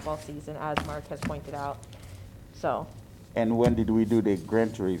before softball season, as Mark has pointed out. So And when did we do the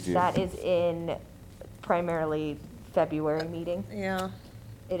grant review? that is in primarily February meeting. Yeah.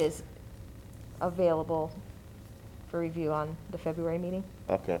 It is available for review on the February meeting.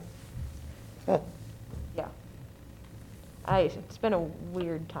 Okay. Yeah. It's been a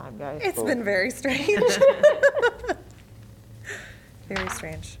weird time, guys. It's been very strange. Very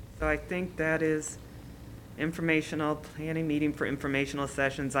strange. So I think that is informational, planning meeting for informational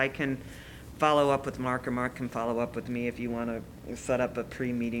sessions. I can follow up with Mark, or Mark can follow up with me if you want to set up a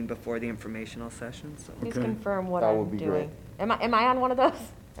pre-meeting before the informational session, so. Please Okay. confirm what That I'm would be doing. Am I on one of those?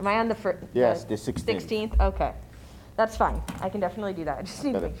 Am I on the first? Yes, the 16th. 16th, okay. That's fine. I can definitely do that. I just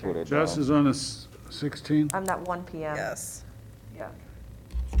need to Better make put sure. it Jess down. is on the 16th, I'm that 1 PM. Yes. Yeah.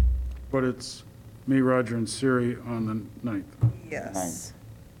 but it's me, Roger, and Siri on the 9th. Yes.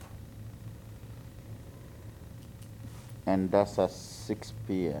 And that's at 6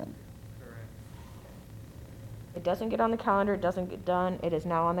 p.m. It doesn't get on the calendar, it doesn't get done. It is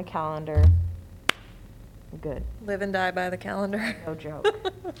now on the calendar. Good. Live and die by the calendar. No joke.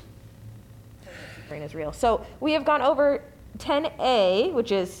 Brain is real. So we have gone over 10A,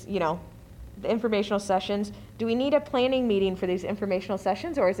 which is, the informational sessions. Do we need a planning meeting for these informational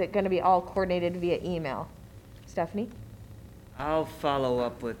sessions, or is it going to be all coordinated via email? Stephanie? I'll follow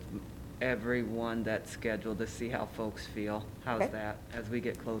up with everyone that's scheduled to see how folks feel. How's Okay. that, as we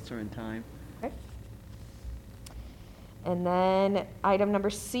get closer in time? Okay. And then item number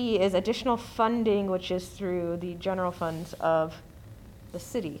C is additional funding, which is through the general funds of the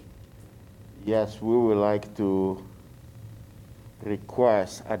city. Yes, we would like to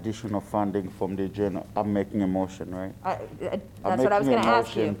request additional funding from the general. I'm making a motion, right? That's what I was going to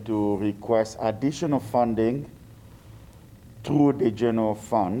ask you. I'm making a motion to request additional funding through the general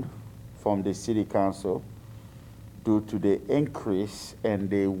fund from the city council due to the increase in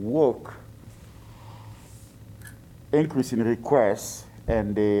the increase in requests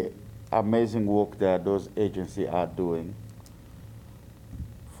and the amazing work that those agencies are doing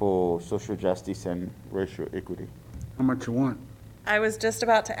for social justice and racial equity. How much you want? I was just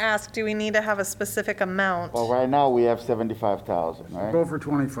about to ask, do we need to have a specific amount? Well, right now we have 75,000, right? Go for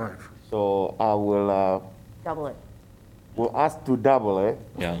 25. So I will, Double it. we'll ask to double it,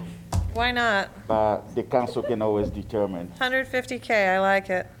 Yeah. Why not? but the council can always determine. 150K, I like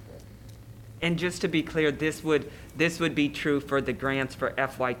it. And just to be clear, this would be true for the grants for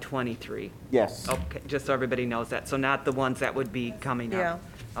FY '23. Yes, Okay, just so everybody knows that. So not the ones that would be coming up.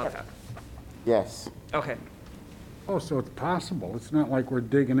 Yeah. Okay, yes. okay. Oh, so it's possible. It's not like we're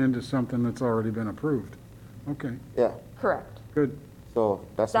digging into something that's already been approved. Okay, Yeah, Correct. good. so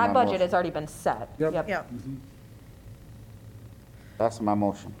that's my That budget motion. has already been set. Yep. Yep. That's my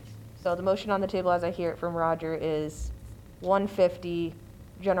motion. So the motion on the table, as I hear it from Roger, is 150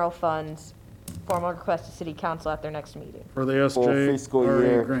 general funds, formal request to city council at their next meeting. For the For SJ. fiscal RA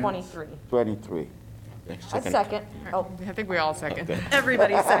year grants. 23. 23. Okay, A second. Oh, I think we all second.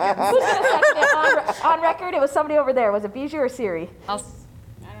 Everybody seconds. who's gonna second it? On record, it was somebody over there. Was it Bijou or Siri? I'll,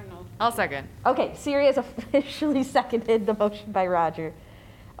 I don't know. I'll second. Okay, Siri has officially seconded the motion by Roger.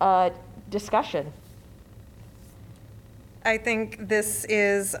 Discussion. I think this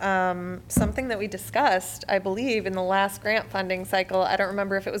is something that we discussed, I believe, in the last grant funding cycle. I don't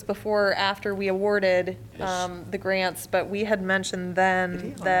remember if it was before or after we awarded the grants, but we had mentioned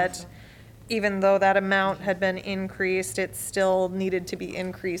then that even though that amount had been increased, it still needed to be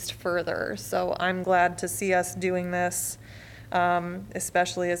increased further. So I'm glad to see us doing this,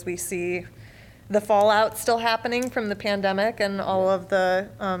 especially as we see the fallout still happening from the pandemic and all of the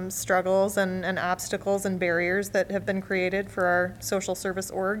struggles and obstacles and barriers that have been created for our social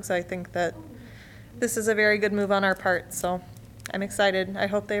service orgs. I think that this is a very good move on our part, so I'm excited. I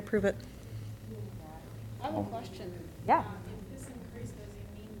hope they approve it. I have a question. Yeah. If this increase, does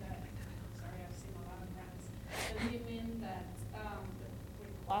it mean that, sorry, I've seen a lot of grants. Does it mean that the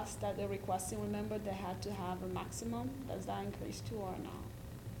request that they're requesting, remember, they had to have a maximum? Does that increase too or not?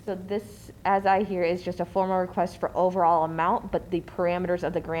 So this, as I hear, is just a formal request for overall amount, but the parameters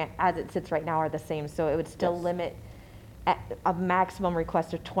of the grant as it sits right now are the same. So it would still Yes. limit at a maximum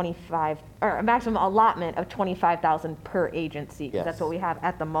request of 25, or a maximum allotment of 25,000 per agency. Because that's Yes. what we have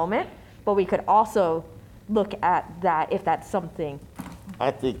at the moment. But we could also look at that if that's something. I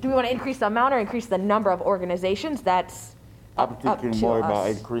think, Do we want to increase the amount or increase the number of organizations? That's I'm up thinking to more about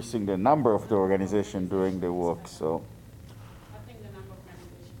us. increasing the number of the organization doing the work, so, I think the number of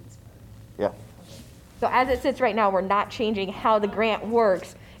organizations, yeah. So as it sits right now, we're not changing how the grant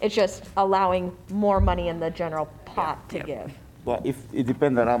works. It's just allowing more money in the general pot to Yep. give. But if, it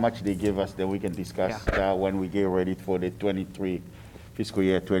depends on how much they give us, then we can discuss Yeah. that when we get ready for the 23, fiscal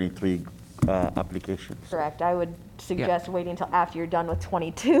year 23 applications. Correct. I would suggest waiting until after you're done with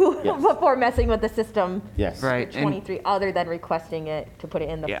 22 Yes. before messing with the system Yes. for Right, and 23, other than requesting it to put it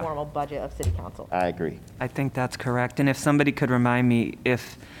in the Yeah. formal budget of city council. I agree. I think that's correct. And if somebody could remind me,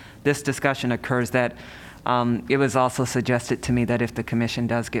 if this discussion occurs, that it was also suggested to me that if the commission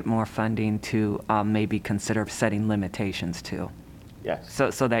does get more funding, to maybe consider setting limitations too. Yes,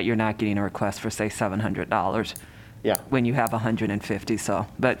 So that you're not getting a request for, say, $700 yeah. when you have 150, so.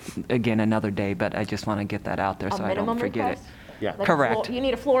 But again, another day, but I just want to get that out there A so I don't minimum forget it. request? Yeah. Like Correct. You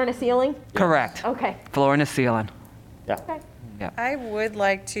need a floor and a ceiling? Correct. Okay. Floor and a ceiling. Yeah. Okay. Yeah. I would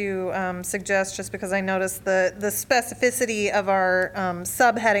like to suggest, just because I noticed the specificity of our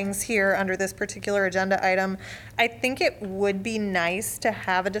subheadings here under this particular agenda item, I think it would be nice to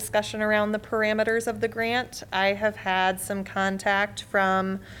have a discussion around the parameters of the grant. I have had some contact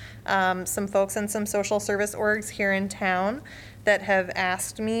from some folks in some social service orgs here in town that have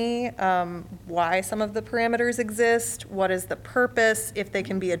asked me why some of the parameters exist, what is the purpose, if they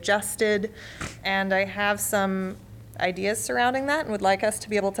can be adjusted, and I have some ideas surrounding that and would like us to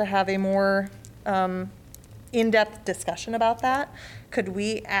be able to have a more in-depth discussion about that. Could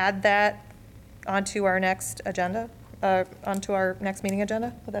we add that onto our next agenda, onto our next meeting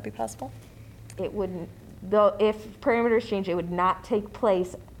agenda? Would that be possible? It wouldn't, though, if parameters change, it would not take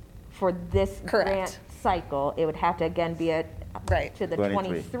place for this Correct. grant cycle. It would have to again be Right. to the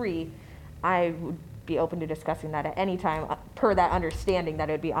 23. 23. I would be open to discussing that at any time, per that understanding that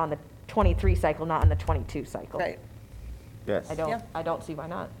it would be on the 23 cycle, not on the 22 cycle. Right. Yes. Yeah. I don't see why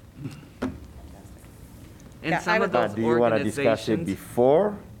not. And Yeah, I some would- of those Do you want to discuss it organizations.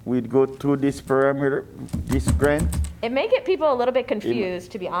 before we'd go through this parameter, this grant? It may get people a little bit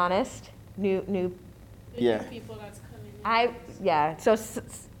confused, to be honest. New, the Yeah. new people that's coming in. yeah, so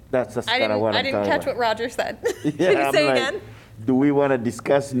That's I kind of what I'm didn't talking catch about. what Roger said. Yeah, Can you I'm say like, again? Do we want to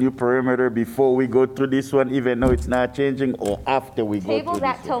discuss new perimeter before we go through this one, even though it's not changing, or after we go table through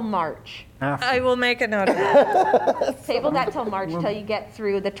that this till one? March. I will make a note of that. Table that till March, till you get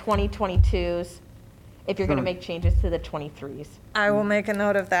through the 2022s, if you're going to make changes to the 23s. I will make a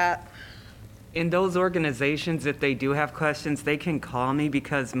note of that. In those organizations, if they do have questions, they can call me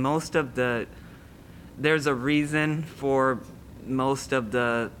because there's a reason for most of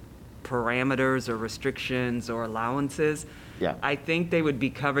the parameters or restrictions or allowances. Yeah. I think they would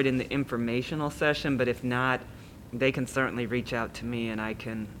be covered in the informational session, but if not, they can certainly reach out to me and I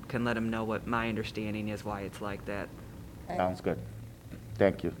can let them know what my understanding is, why it's like that. Sounds good.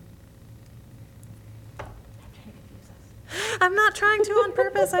 Thank you. I'm not trying to on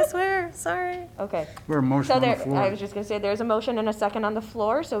purpose, I swear, sorry. Okay. We're a motion So on the there, floor. I was just gonna say, there's a motion and a second on the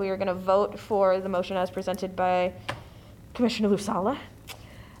floor, so we are gonna vote for the motion as presented by Commissioner Lusala.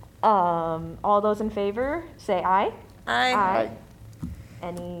 All those in favor, say aye. Aye.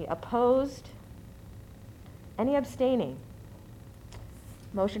 Any opposed? Any abstaining?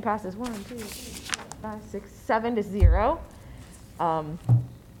 Motion passes 1, 2, 3, 4, 5, 6, 7 to 0.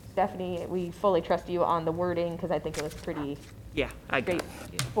 Stephanie, we fully trust you on the wording, because I think it was pretty Yeah, I got it.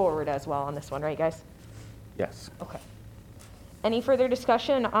 straightforward as well on this one, right, guys? Yes. Okay. Any further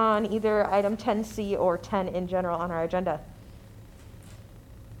discussion on either item 10C or 10 in general on our agenda?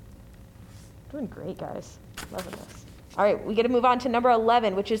 Doing great, guys. Loving this. All right, we get to move on to number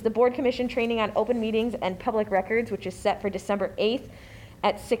 11, which is the Board Commission Training on Open Meetings and Public Records, which is set for December 8th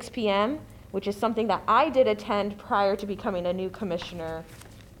at 6 p.m., which is something that I did attend prior to becoming a new commissioner.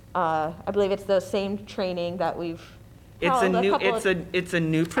 I believe it's the same training that we've It's a held new, couple it's of- it's a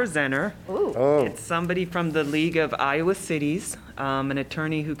new presenter. Ooh, Oh, It's somebody from the League of Iowa Cities, an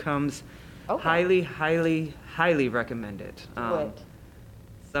attorney who comes Okay. highly recommended. good.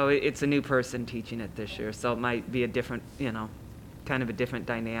 So it's a new person teaching it this year, so it might be a different, kind of a different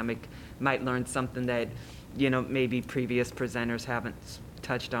dynamic. Might learn something that, maybe previous presenters haven't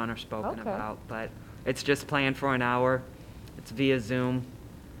touched on or spoken Okay. about. But it's just planned for an hour. It's via Zoom.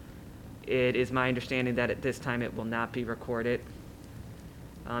 It is my understanding that at this time it will not be recorded.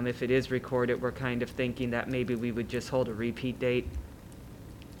 If it is recorded, we're kind of thinking that maybe we would just hold a repeat date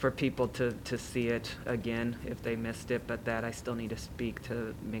for people to see it again if they missed it, but that I still need to speak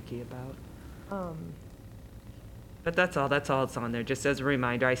to Mickey about. But that's all it's on there, just as a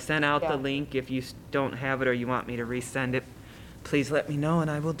reminder. I sent out Yeah. the link. If you don't have it or you want me to resend it, please let me know and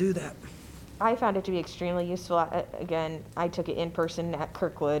I will do that. I found it to be extremely useful. Again, I took it in person at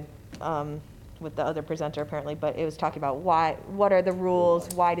Kirkwood with the other presenter apparently, but it was talking about what are the rules,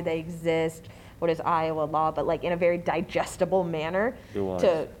 why do they exist, what is Iowa law, but like in a very digestible manner. It was.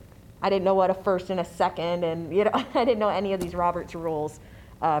 I didn't know what a first and a second, and I didn't know any of these Roberts rules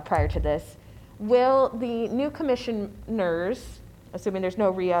prior to this. Will the new commissioners, assuming there's no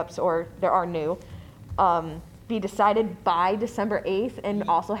re-ups or there are new, be decided by December 8th and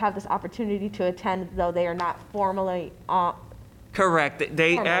also have this opportunity to attend, though they are not formally Correct.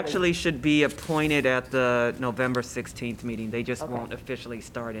 They Formally. actually should be appointed at the November 16th meeting. They just Okay. won't officially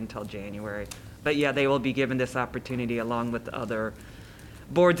start until January. But yeah, they will be given this opportunity along with other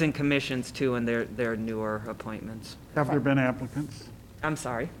boards and commissions too, and their newer appointments. Have there been applicants? I'm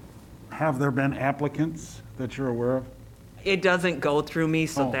sorry. Have there been applicants that you're aware of? It doesn't go through me,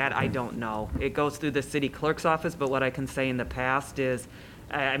 so Oh, that I don't know. It goes through the city clerk's office, but what I can say in the past is,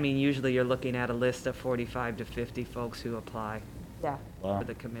 I mean, usually you're looking at a list of 45 to 50 folks who apply Yeah. for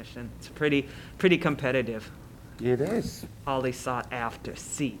the commission. It's pretty competitive. it is. Highly sought after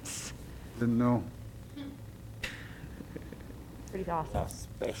seats. Didn't know. Pretty awesome. That's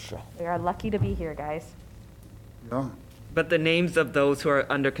special. We are lucky to be here, guys. Yeah. But the names of those who are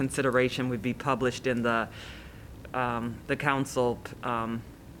under consideration would be published in the council, well,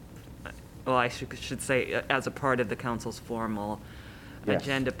 I should say, as a part of the council's formal Yes.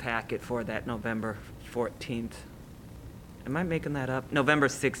 agenda packet for that November 14th. Am I making that up? November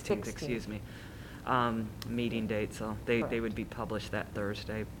 16th, 16th. excuse me, meeting date, so they Correct. would be published that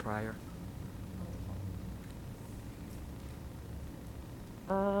Thursday prior.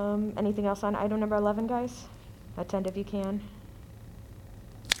 Anything else on item number 11, guys? Attend if you can.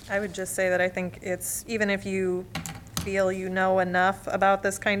 I would just say that I think it's, even if you feel you know enough about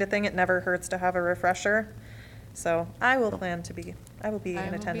this kind of thing, it never hurts to have a refresher. So I will plan to be, I will be I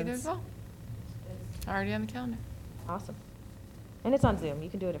in will be there as attendance. well. Already on the calendar. Awesome. And it's on Zoom. You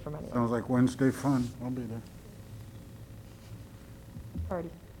can do it from anywhere. Sounds like Wednesday fun. I'll be there. Party.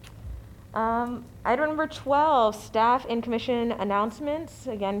 Item number 12, staff and commission announcements.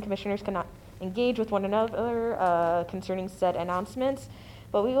 Again, commissioners cannot engage with one another concerning said announcements.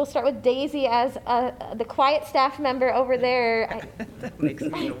 But we will start with Daisy as the quiet staff member over there. That makes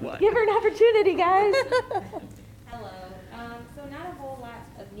me a what? Give her an opportunity, guys. Hello. So not a whole lot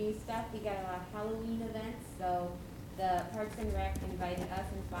of new stuff. We got a lot of Halloween events. So the Parks and Rec invited us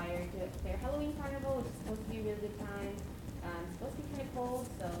and Fire to their Halloween carnival, which is supposed to be a really good time. It's supposed to be kind of cold,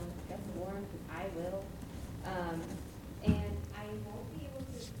 so get warm because I will. And I won't be able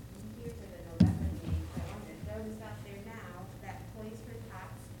to be here for the November meeting, so I wanted to throw this out there now that Toys for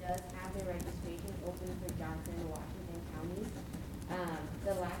Tots does have their registration open for Johnson and Washington counties.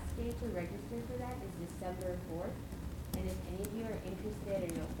 The last day to register for that is December 4th. And if any of you are interested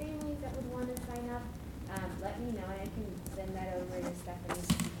or know families that would want to sign up, let me know and I can send that over to Stephanie.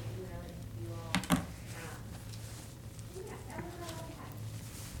 You know, if you all,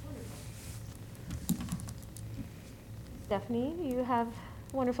 Stephanie, you have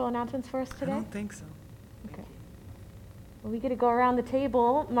wonderful announcements for us I today? don't think so. Okay. Well, we get to go around the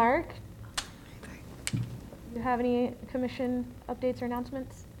table. Mark, you have any commission updates or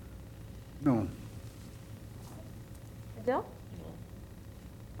announcements? No. Adele?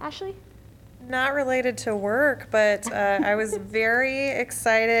 Ashley? Not related to work, but I was very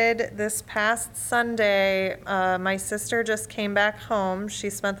excited this past Sunday. My sister just came back home. She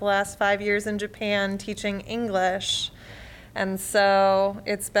spent the last 5 years in Japan teaching English. And so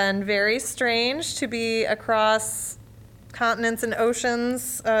it's been very strange to be across continents and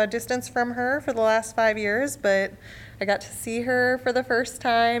oceans distance from her for the last 5 years, but I got to see her for the first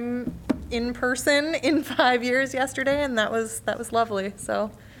time in person in 5 years yesterday, and that was lovely. So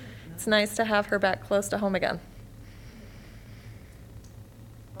it's nice to have her back close to home again.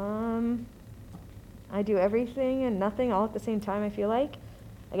 I do everything and nothing all at the same time, I feel like.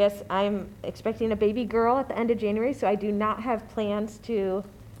 I guess I'm expecting a baby girl at the end of January, so I do not have plans to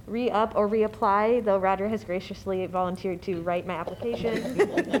re-up or reapply, though Roger has graciously volunteered to write my application.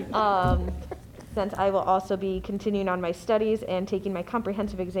 Since I will also be continuing on my studies and taking my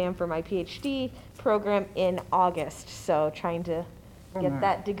comprehensive exam for my PhD program in August. So trying to get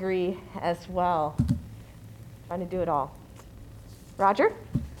that degree as well. Trying to do it all. Roger?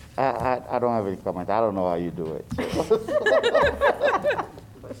 I don't have any comment. I don't know how you do it. So.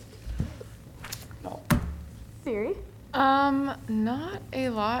 No. Siri? Not a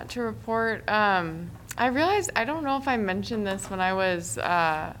lot to report. I realized, I don't know if I mentioned this when I was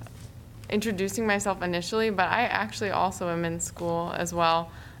introducing myself initially, but I actually also am in school as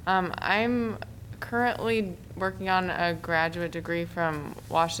well. I'm currently working on a graduate degree from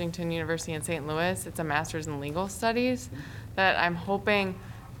Washington University in St. Louis. It's a master's in legal studies that I'm hoping,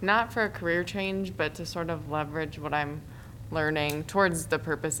 not for a career change, but to sort of leverage what I'm learning towards the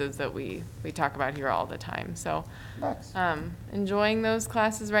purposes that we talk about here all the time. So Nice. enjoying those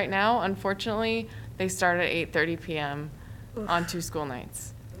classes right now. Unfortunately, they start at 8:30 p.m. on 2 school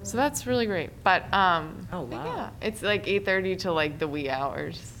nights. So that's really great. But wow. yeah, it's like 8:30 to like the wee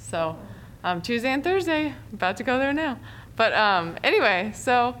hours. So Tuesday and Thursday, about to go there now. But anyway,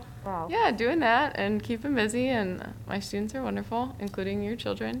 so Wow. yeah, doing that and keeping busy, and my students are wonderful, including your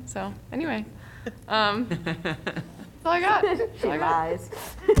children. So anyway, that's all I got. That's She all I got. lies.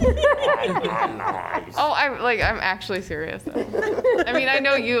 Oh, I'm actually serious. Though. I mean, I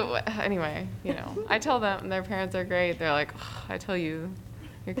know you. Anyway, you know, I tell them their parents are great. They're like, oh, I tell you,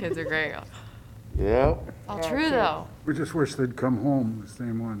 your kids are great. Yeah. All true though. We just wish they'd come home, the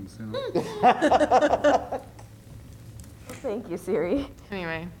same ones, you know. Thank you, Siri.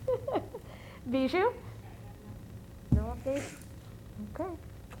 Anyway. Bijou? No updates? Okay.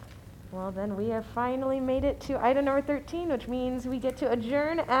 Well, then we have finally made it to item number 13, which means we get to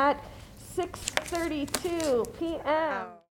adjourn at 6:32 p.m.